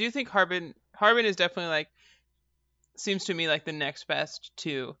 Yeah, I do think Harbin is definitely like, seems to me like the next best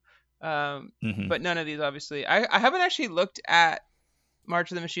 2. But none of these, obviously. I haven't actually looked at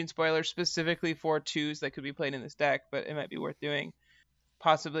March of the Machine spoilers specifically for 2s that could be played in this deck, but it might be worth doing.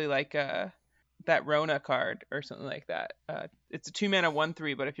 Possibly like that Rona card or something like that. It's a 2-mana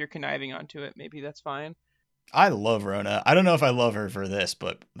 1/3, but if you're conniving onto it, maybe that's fine. I love Rona. I don't know if I love her for this,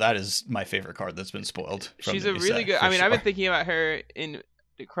 but that is my favorite card that's been spoiled. She's a really good. I mean, sure. I've been thinking about her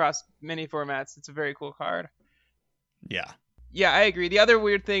across many formats. It's a very cool card. Yeah. Yeah, I agree. The other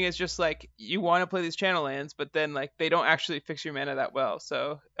weird thing is just like you want to play these channel lands, but then like they don't actually fix your mana that well.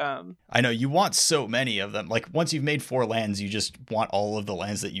 So I know you want so many of them. Like once you've made 4 lands, you just want all of the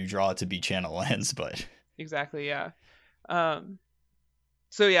lands that you draw to be channel lands. But exactly, yeah.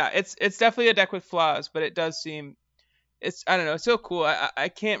 So yeah, it's definitely a deck with flaws, but it does seem I don't know, it's so cool. I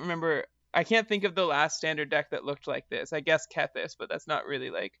can't remember. I can't think of the last standard deck that looked like this. I guess Kethis, but that's not really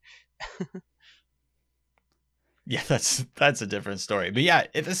like. yeah, that's a different story. But yeah,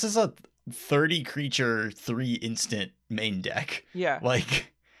 this is a 30 creature 3 instant main deck. Yeah.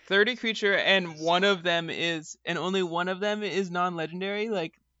 Like 30 creature and only one of them is non-legendary.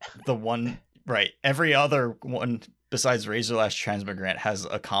 Like the one, right? Every other one besides Razorlash Transmigrant has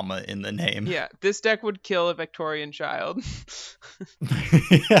a comma in the name. Yeah, this deck would kill a Victorian child.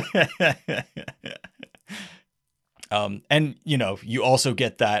 And you know, you also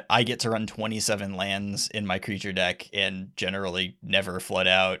get that I get to run 27 lands in my creature deck and generally never flood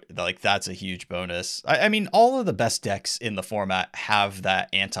out. Like that's a huge bonus. I mean, all of the best decks in the format have that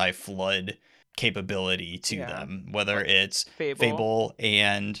anti-flood capability to them, whether it's Fable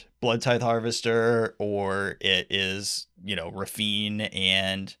and Blood Tithe Harvester, or it is, you know, Rafine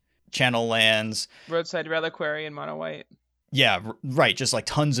and Channel Lands, Roadside Reliquary and Mono White. Yeah, right. Just like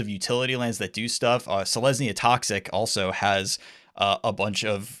tons of utility lands that do stuff. Selesnya Toxic also has a bunch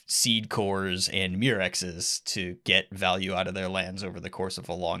of seed cores and Mirexes to get value out of their lands over the course of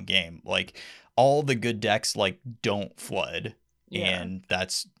a long game. Like all the good decks like don't flood, and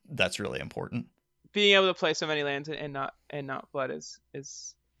that's really important. Being able to play so many lands and not flood is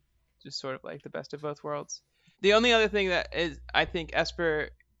just sort of like the best of both worlds. The only other thing that is I think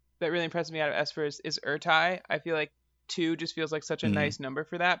Esper that really impresses me out of Esper is Urtai. I feel like 2 just feels like such a nice number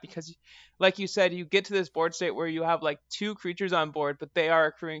for that, because like you said, you get to this board state where you have like 2 creatures on board, but they are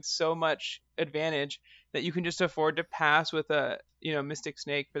accruing so much advantage that you can just afford to pass with a, you know, Mystic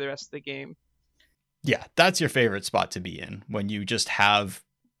Snake for the rest of the game. Yeah, that's your favorite spot to be in, when you just have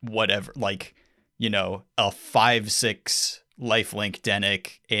whatever, like, you know, a 5/6 lifelink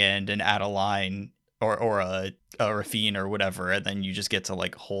Denic and an Adeline or a Rafine or whatever, and then you just get to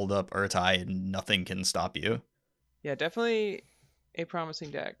like hold up Urtai and nothing can stop you. Yeah, definitely a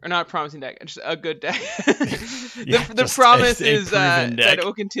promising deck. Or not a promising deck, just a good deck. Yeah, the promise is that it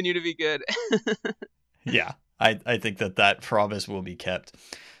will continue to be good. Yeah, I think that promise will be kept.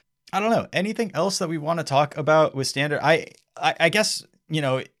 I don't know. Anything else that we want to talk about with Standard? I guess, you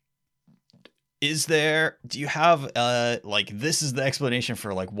know, do you have like this is the explanation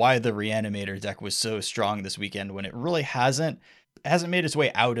for like why the Reanimator deck was so strong this weekend when it really hasn't made its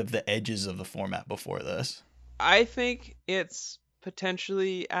way out of the edges of the format before this? I think it's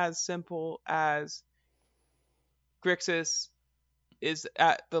potentially as simple as Grixis is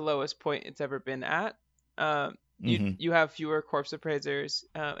at the lowest point it's ever been at. You have fewer corpse appraisers,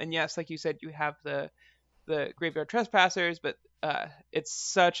 and yes, like you said, you have the graveyard trespassers, but it's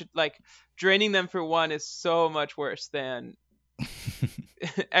such like draining them for 1 is so much worse than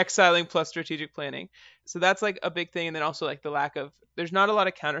exiling plus strategic planning. So that's like a big thing, and then also like the lack of there's not a lot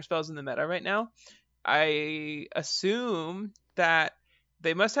of counterspells in the meta right now. I assume that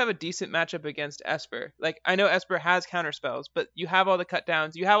they must have a decent matchup against Esper. Like, I know Esper has counterspells, but you have all the cut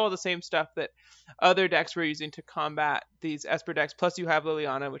downs. You have all the same stuff that other decks were using to combat these Esper decks. Plus, you have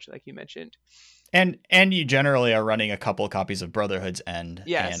Liliana, which, like you mentioned. And you generally are running a couple of copies of Brotherhood's End.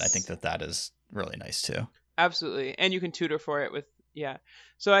 Yes. And I think that is really nice, too. Absolutely. And you can tutor for it with, yeah.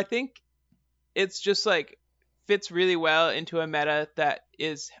 So I think it's just, like, fits really well into a meta that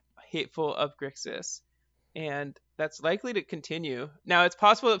is hateful of Grixis, and that's likely to continue. Now it's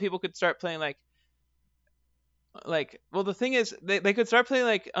possible that people could start playing like well, the thing is they could start playing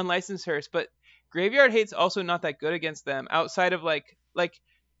like Unlicensed Hearse, but Graveyard Hate's also not that good against them outside of like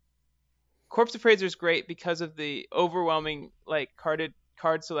Corpse Appraiser is great because of the overwhelming like card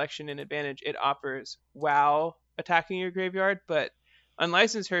selection and advantage it offers while attacking your graveyard, but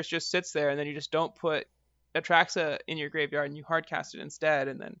Unlicensed Hearse just sits there, and then you just don't put Atraxa in your graveyard and you hardcast it instead,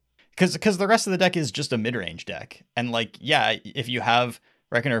 and then because the rest of the deck is just a mid-range deck. And like, yeah, if you have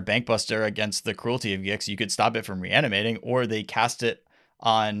Reckoner Bankbuster against the Cruelty of Gix, you could stop it from reanimating, or they cast it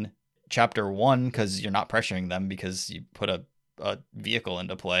on chapter 1 because you're not pressuring them because you put a vehicle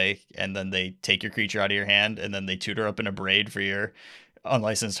into play, and then they take your creature out of your hand, and then they tutor up in a braid for your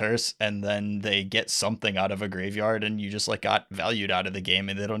Unlicensed Hearse, and then they get something out of a graveyard, and you just like got valued out of the game,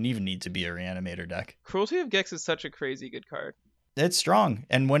 and they don't even need to be a Reanimator deck. Cruelty of Gix is such a crazy good card. It's strong,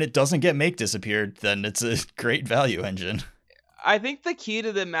 and when it doesn't get make disappeared, then it's a great value engine. I think the key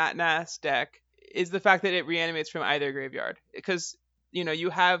to the Matnas deck is the fact that it reanimates from either graveyard, because you know you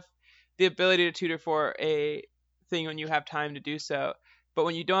have the ability to tutor for a thing when you have time to do so. But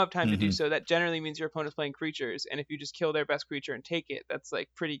when you don't have time to do so, that generally means your opponent's playing creatures, and if you just kill their best creature and take it, that's like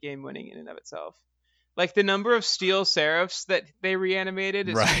pretty game winning in and of itself. Like the number of steel seraphs that they reanimated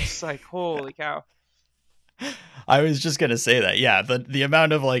is just like, holy cow. I was just gonna say that. Yeah, the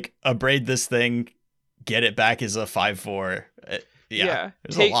amount of like abrade this thing, get it back is a 5/4. Yeah.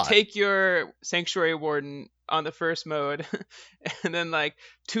 Take your Sanctuary Warden on the first mode, and then like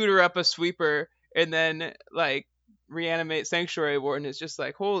tutor up a sweeper, and then like reanimate Sanctuary Warden. Is just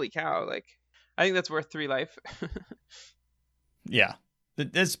like, holy cow. Like, I think that's worth 3 life. Yeah,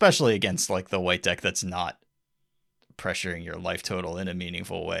 especially against like the white deck that's not pressuring your life total in a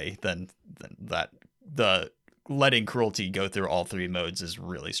meaningful way. Then that the letting cruelty go through all 3 modes is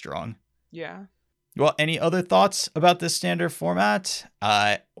really strong. Yeah. Well, any other thoughts about this standard format?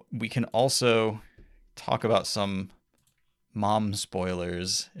 We can also talk about some mom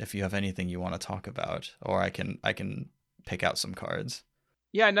spoilers if you have anything you want to talk about, or I can pick out some cards.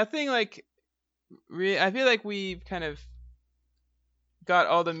 Yeah, nothing like. I feel like we've kind of got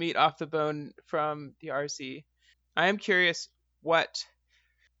all the meat off the bone from the RC. I am curious what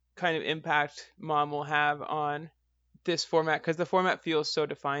kind of impact mom will have on this format, because the format feels so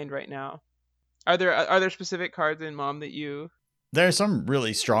defined right now. Are there specific cards in mom that you? There are some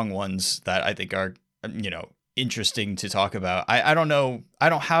really strong ones that I think are, interesting to talk about. I don't know. I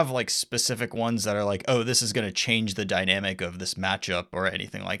don't have like specific ones that are like, oh, this is going to change the dynamic of this matchup or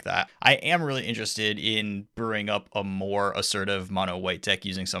anything like that. I am really interested in brewing up a more assertive mono white deck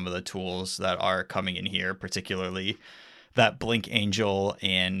using some of the tools that are coming in here, particularly that Blink Angel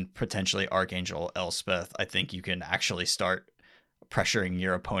and potentially Archangel Elspeth. I think you can actually start pressuring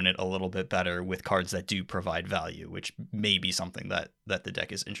your opponent a little bit better with cards that do provide value, which may be something that the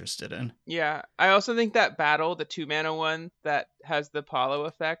deck is interested in. Yeah, I also think that Battle, the 2-mana one that has the Apollo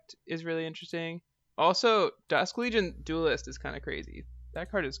effect, is really interesting. Also, Dusk Legion Duelist is kind of crazy.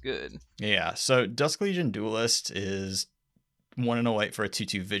 That card is good. Yeah, so Dusk Legion Duelist is 1 and a white for a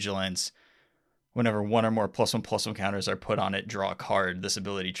 2/2 Vigilance. Whenever 1 or more +1/+1 counters are put on it, draw a card. This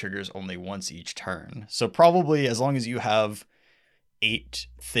ability triggers only once each turn. So probably as long as you have 8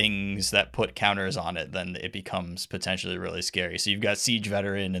 things that put counters on it, then it becomes potentially really scary. So you've got Siege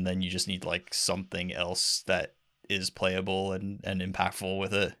Veteran, and then you just need like something else that is playable and impactful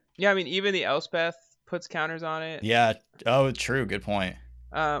with it. Yeah, I mean, even the Elspeth puts counters on it. Yeah. Oh, true. Good point.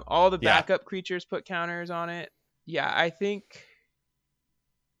 All the backup creatures put counters on it. Yeah, I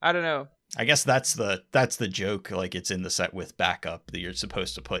don't know. I guess that's the joke. Like, it's in the set with backup that you're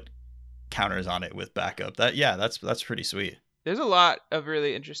supposed to put counters on it with backup. That's pretty sweet. There's a lot of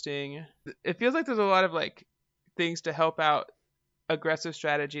really interesting. It feels like there's a lot of like things to help out aggressive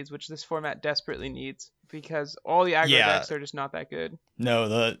strategies, which this format desperately needs, because all the aggro decks are just not that good. No,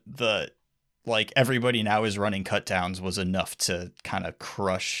 the like everybody now is running cut downs was enough to kind of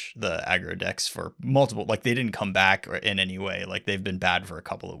crush the aggro decks for multiple. Like, they didn't come back or in any way. Like, they've been bad for a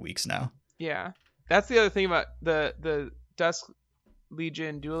couple of weeks now. Yeah, that's the other thing about the Dusk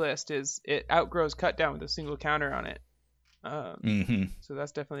Legion Duelist is it outgrows cut down with a single counter on it. So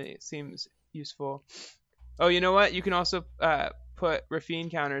that's definitely seems useful. Oh, you know what? You can also put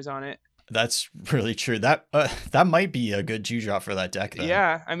Rafine counters on it. That's really true. That might be a good 2-drop for that deck then.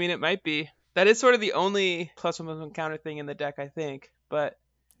 Yeah, I mean, it might be. That is sort of the only +1/+1 counter thing in the deck, I think. But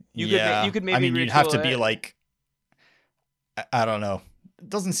you could maybe. I mean, you'd have to be like, I don't know. It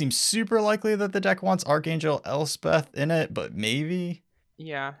doesn't seem super likely that the deck wants Archangel Elspeth in it, but maybe.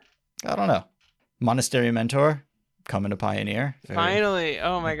 Yeah. I don't know. Monastery Mentor coming to Pioneer. Finally.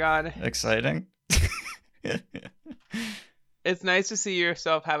 Oh my god. Exciting. It's nice to see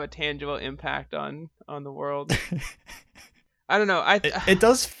yourself have a tangible impact on the world. I don't know. It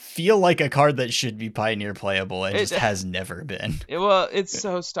does feel like a card that should be Pioneer playable and just has never been. It's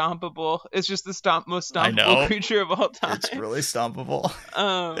so stompable. It's just the most stompable creature of all time. It's really stompable.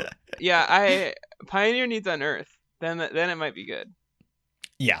 Yeah, Pioneer needs Unearth. Then it might be good.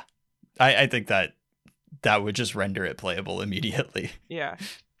 Yeah. I think that would just render it playable immediately. Yeah.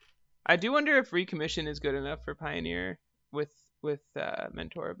 I do wonder if Recommission is good enough for Pioneer with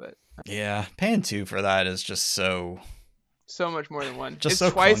Mentor, but yeah, paying 2 for that is just so much more than 1. Just it's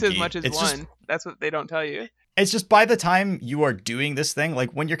so twice clunky. As much as it's 1. Just, that's what they don't tell you. It's just by the time you are doing this thing,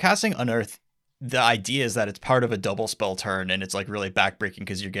 like when you're casting Unearth, the idea is that it's part of a double spell turn, and it's like really backbreaking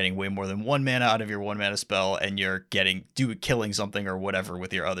because you're getting way more than 1 mana out of your 1 mana spell, and you're killing something or whatever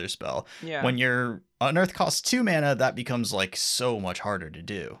with your other spell. Yeah. When your Unearth costs 2 mana, that becomes like so much harder to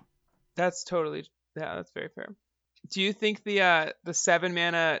do. That's very fair. Do you think the 7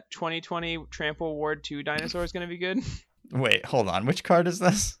 mana 2020 Trample Ward 2 dinosaur is going to be good? Wait, hold on. Which card is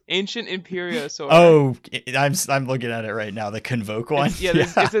this? Ancient Imperiosaur. Oh, I'm looking at it right now. The Convoke one.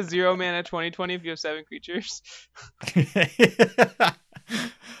 It's a 0 mana 20/20 if you have 7 creatures.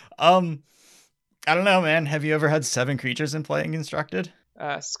 I don't know, man. Have you ever had 7 creatures in Playing Constructed?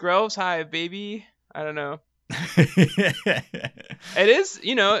 Skrelv's Hive, baby. I don't know. It is,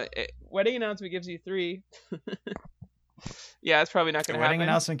 wedding announcement gives you 3. Yeah, it's probably not going to happen. Wedding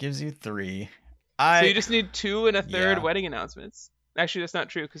announcement gives you 3. So you just need 2 and a third wedding announcements. Actually, that's not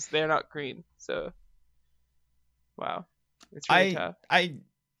true because they're not green. So, wow, it's really tough.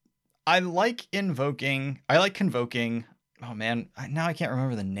 I like invoking. I like convoking. Oh man, now I can't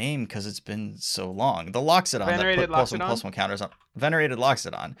remember the name because it's been so long. The Loxodon Venerated that put Loxodon? +1/+1 counters on. Venerated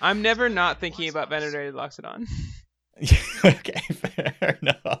Loxodon. I'm never not thinking about Venerated Loxodon. Okay, fair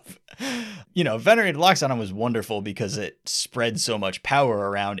enough. Venerated Loxodon was wonderful because it spread so much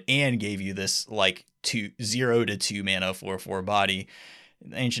power around and gave you this 0 to 2 mana 4/4 body.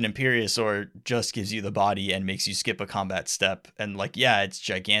 Ancient Imperiosaur just gives you the body and makes you skip a combat step. And it's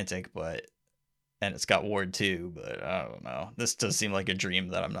gigantic, and it's got ward too, but I don't know. This does seem like a dream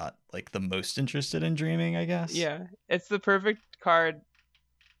that I'm not the most interested in dreaming, I guess. Yeah, it's the perfect card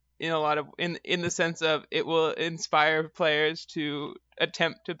in a lot of in the sense of it will inspire players to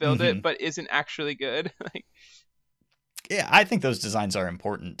attempt to build it, but isn't actually good. Yeah, I think those designs are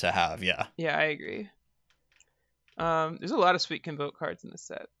important to have. Yeah. Yeah, I agree. There's a lot of sweet Convoke cards in this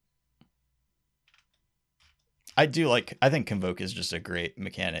set. I think Convoke is just a great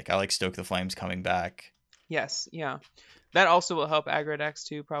mechanic. I like Stoke the Flames coming back. Yes, yeah. That also will help aggro decks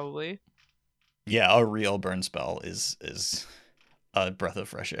too, probably. Yeah, a real burn spell is a breath of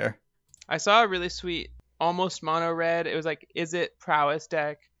fresh air. I saw a really sweet, almost mono red. It was Is It Prowess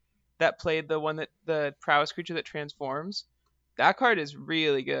deck that played the Prowess creature that transforms. That card is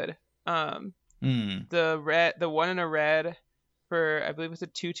really good. The one in a red for, I believe it's a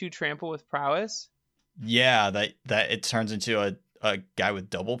 2/2 trample with Prowess. Yeah, that it turns into a guy with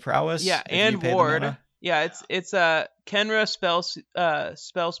double prowess. Yeah, and ward. Yeah, it's a Kenra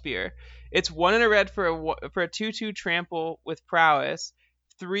spell spear. It's 1 in a red for a 2/2 trample with prowess,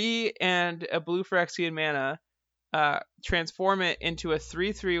 3 and a blue for execute mana. Transform it into a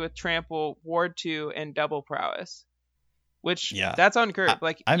 3/3 with trample, ward 2, and double prowess. Which that's on curve.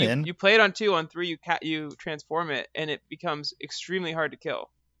 I'm in. You play it on 2, on 3 you transform it, and it becomes extremely hard to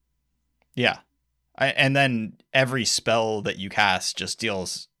kill. Yeah. And then every spell that you cast just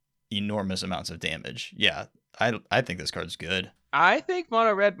deals enormous amounts of damage. Yeah, I think this card's good. I think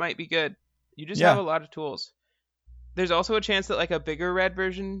mono red might be good. You just have a lot of tools. There's also a chance that a bigger red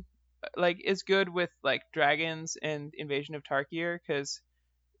version is good with dragons and Invasion of Tarkir, because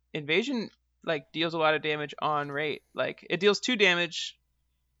Invasion deals a lot of damage on rate. It deals 2 damage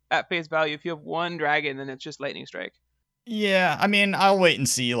at face value. If you have 1 dragon, then it's just lightning strike. Yeah, I mean, I'll wait and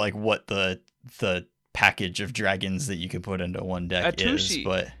see what the package of dragons that you could put into one deck is,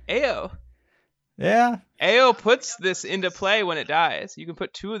 but Ao. Yeah. Ao puts this into play when it dies. You can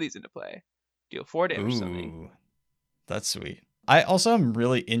put 2 of these into play. Deal 4 damage. Something. That's sweet. I also am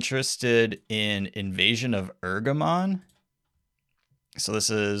really interested in Invasion of Urgamon. So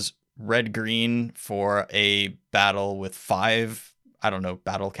this is red-green for a battle with 5,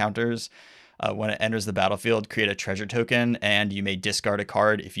 battle counters. When it enters the battlefield, create a treasure token, and you may discard a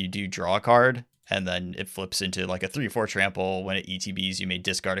card if you do draw a card. And then it flips into a 3/4 trample. When it ETBs, you may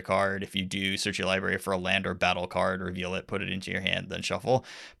discard a card. If you do, search your library for a land or battle card, reveal it, put it into your hand, then shuffle.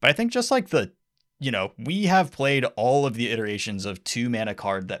 But I think just we have played all of the iterations of 2 mana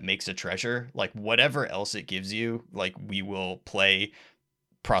card that makes a treasure. Whatever else it gives you, we will play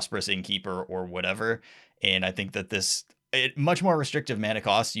Prosperous Innkeeper or whatever. And I think that much more restrictive mana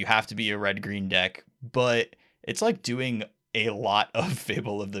cost. You have to be a red-green deck, but it's doing a lot of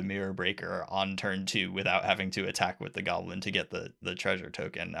Fable of the Mirror Breaker on turn 2 without having to attack with the goblin to get the treasure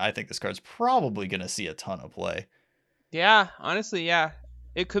token. I think this card's probably going to see a ton of play. Yeah, honestly, yeah.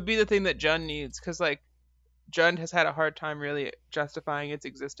 It could be the thing that Jund needs, because Jund has had a hard time really justifying its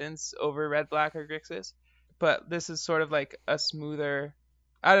existence over Red, Black, or Grixis. But this is sort of a smoother...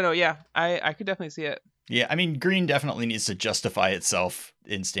 I don't know, yeah. I could definitely see it. Yeah, I mean, green definitely needs to justify itself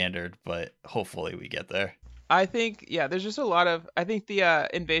in standard, but hopefully we get there. I think, there's just a lot of... I think the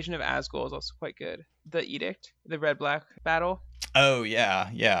Invasion of Asgul is also quite good. The Edict, the red-black battle. Oh, yeah.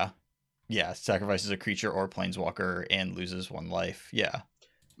 Yeah, sacrifices a creature or planeswalker and loses 1 life. Yeah.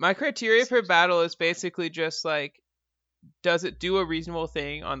 My criteria for battle is basically just does it do a reasonable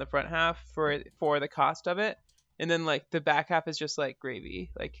thing on the front half for the cost of it? And then the back half is just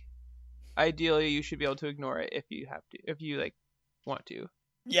gravy. Ideally you should be able to ignore it if you want to.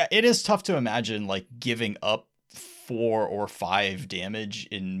 Yeah, it is tough to imagine giving up 4 or 5 damage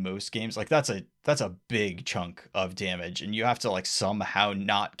in most games. Like that's a big chunk of damage, and you have to like somehow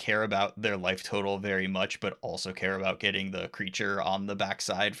not care about their life total very much, but also care about getting the creature on the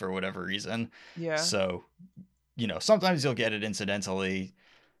backside for whatever reason. Yeah. So, sometimes you'll get it incidentally.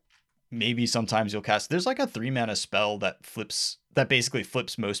 Maybe sometimes you'll cast. There's like a 3-mana spell that basically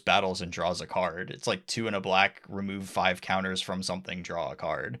flips most battles and draws a card. It's like 2 and a black, remove 5 counters from something, draw a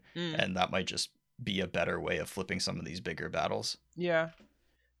card. And that might just be a better way of flipping some of these bigger battles. Yeah.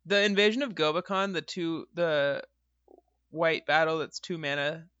 The Invasion of Gobakon, the white battle that's 2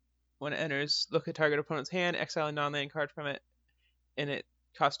 mana when it enters, look at target opponent's hand, exile a non-land card from it, and it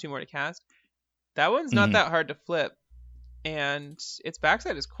costs 2 more to cast. That one's not that hard to flip, and its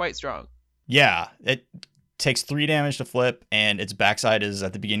backside is quite strong. Yeah, it takes 3 damage to flip, and its backside is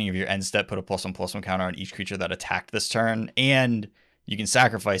at the beginning of your end step, put a +1/+1 counter on each creature that attacked this turn, and you can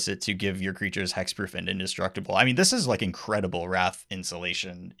sacrifice it to give your creatures hexproof and indestructible. I mean, this is like incredible Wrath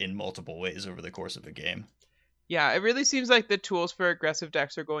insulation in multiple ways over the course of a game. Yeah, it really seems like the tools for aggressive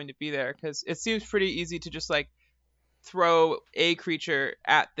decks are going to be there, because it seems pretty easy to just like throw a creature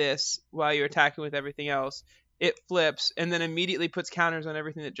at this while you're attacking with everything else. It flips and then immediately puts counters on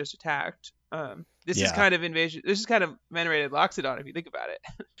everything that just attacked. This is kind of invasion. This is kind of venerated Loxodon if you think about it.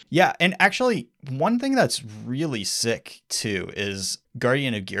 Yeah, and actually, one thing that's really sick too is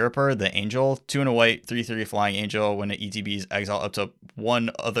Guardian of Girapur, the angel, 2 and a white, 3/3 flying angel. When it ETBs, exile up to 1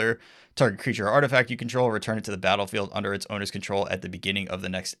 other target creature or artifact you control, return it to the battlefield under its owner's control at the beginning of the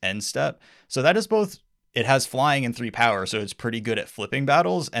next end step. So that is both. It has flying and 3 power, so it's pretty good at flipping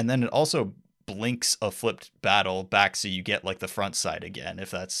battles, and then it also blinks a flipped battle back so you get like the front side again,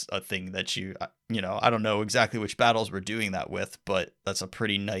 if that's a thing that I don't know exactly which battles we're doing that with, but that's a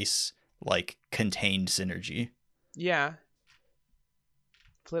pretty nice like contained synergy. Yeah.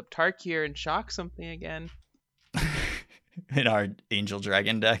 Flip Tarkir and shock something again. In our Angel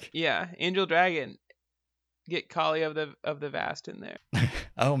Dragon deck. Yeah, Angel Dragon. Get Kali of the Vast in there.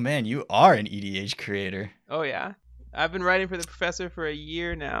 Oh man, you are an EDH creator. Oh yeah. I've been writing for the professor for a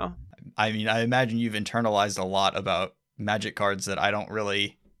year now. I mean, I imagine you've internalized a lot about Magic cards that I don't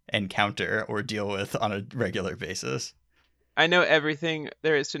really encounter or deal with on a regular basis. I know everything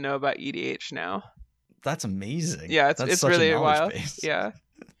there is to know about EDH now. That's amazing. Yeah, That's it's such really a wild. base. Yeah.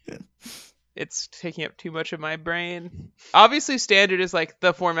 It's taking up too much of my brain. Obviously, Standard is like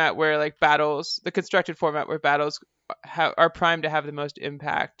the format where like battles, the constructed format where battles are primed to have the most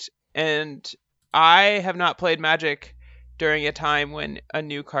impact. And I have not played Magic during a time when a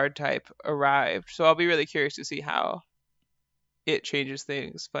new card type arrived. So I'll be really curious to see how it changes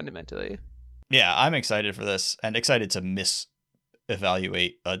things fundamentally. Yeah, I'm excited for this and excited to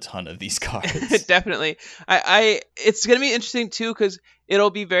evaluate a ton of these cards. Definitely. It's going to be interesting too, because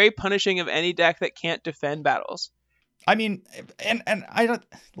it'll be very punishing of any deck that can't defend battles. I mean, and I don't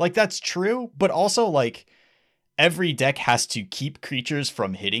like that's true, but also like every deck has to keep creatures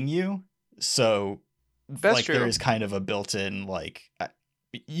from hitting you. So that's like true. There is kind of a built-in like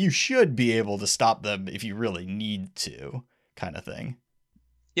you should be able to stop them if you really need to kind of thing.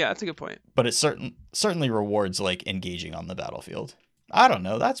 Yeah, that's a good point. But it certainly rewards like engaging on the battlefield. I don't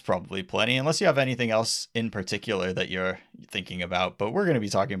know. That's probably plenty, unless you have anything else in particular that you're thinking about. But we're going to be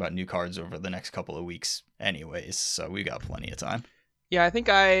talking about new cards over the next couple of weeks anyways, so we got plenty of time. Yeah, I think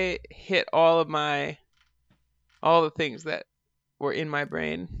I hit all the things that were in my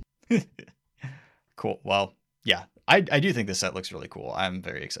brain. Cool. Well, yeah, I do think this set looks really cool. I'm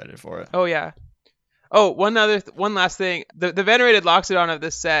very excited for it. Oh, yeah. Oh, one last thing. The venerated Loxodon of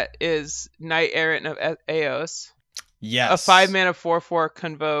this set is Knight Errant of Eos. Yes. A 5-mana 4/4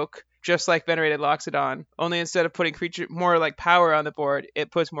 Convoke, just like venerated Loxodon. Only instead of putting more like power on the board,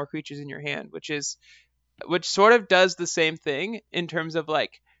 it puts more creatures in your hand, which sort of does the same thing in terms of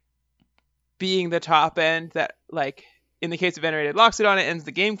like being the top end that like in the case of venerated Loxodon, it ends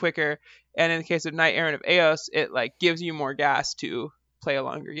the game quicker. And in the case of Knight Errant of Eos, it like gives you more gas to play a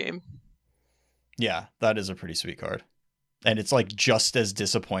longer game. Yeah, that is a pretty sweet card. And it's like just as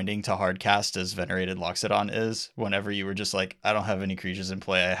disappointing to hardcast as venerated Loxodon is. Whenever you were just like, I don't have any creatures in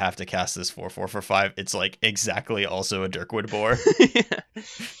play, I have to cast this 4/4 for 5. It's like exactly also a Dirkwood Boar.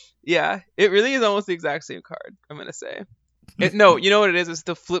 Yeah, it really is almost the exact same card, I'm going to say. No, you know what it is? It's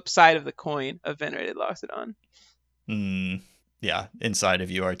the flip side of the coin of venerated Loxodon. Yeah, inside of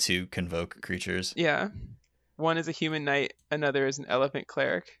you are 2 Convoke creatures. Yeah. One is a human knight, another is an elephant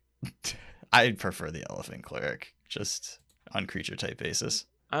cleric. I prefer the elephant cleric, just on creature type basis.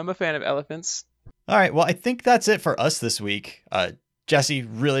 I'm a fan of elephants. All right, well, I think that's it for us this week. Jesse,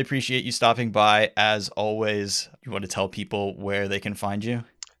 really appreciate you stopping by. As always, you want to tell people where they can find you?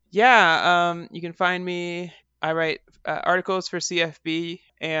 Yeah, you can find me I write articles for CFB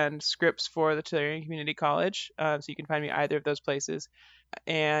and scripts for the Tellurian Community College. So you can find me either of those places.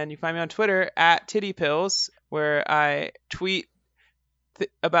 And you find me on Twitter at TittyPills, where I tweet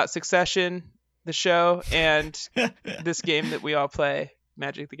about Succession, the show, and this game that we all play,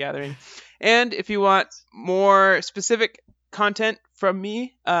 Magic the Gathering. And if you want more specific content from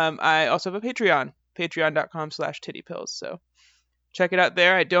me, I also have a Patreon, patreon.com/tittypills. So check it out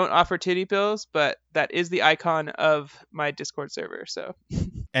there. I don't offer titty pills, but that is the icon of my Discord server. So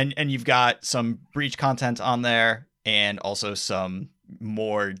and you've got some Breach content on there, and also some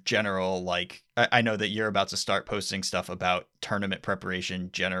more general, like, I know that you're about to start posting stuff about tournament preparation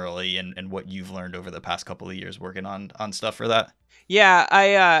generally, and what you've learned over the past couple of years working on stuff for that. Yeah,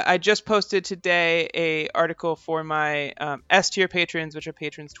 I just posted today a article for my S tier patrons, which are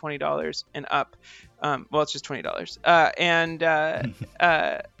patrons $20 and up. Well, it's just $20.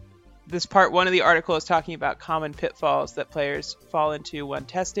 This part one of the article is talking about common pitfalls that players fall into when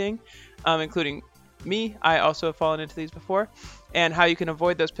testing, including me. I also have fallen into these before, and how you can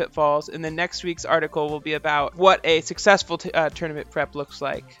avoid those pitfalls. And then next week's article will be about what a successful tournament prep looks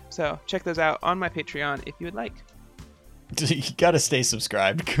like. So check those out on my Patreon if you would like. You gotta stay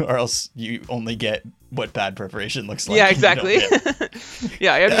subscribed, or else you only get what bad preparation looks like. Yeah, exactly.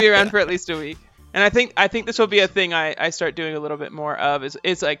 Yeah, I have to be around for at least a week. And I think this will be a thing I start doing a little bit more of,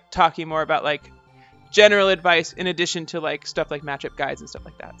 is like talking more about like general advice in addition to like stuff like matchup guides and stuff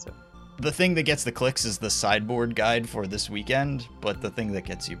like that. So the thing that gets the clicks is the sideboard guide for this weekend, but the thing that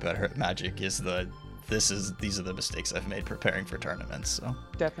gets you better at Magic is these are the mistakes I've made preparing for tournaments. So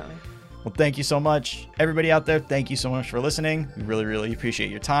definitely. Well, thank you so much. Everybody out there, thank you so much for listening. We really, really appreciate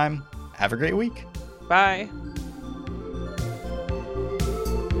your time. Have a great week. Bye.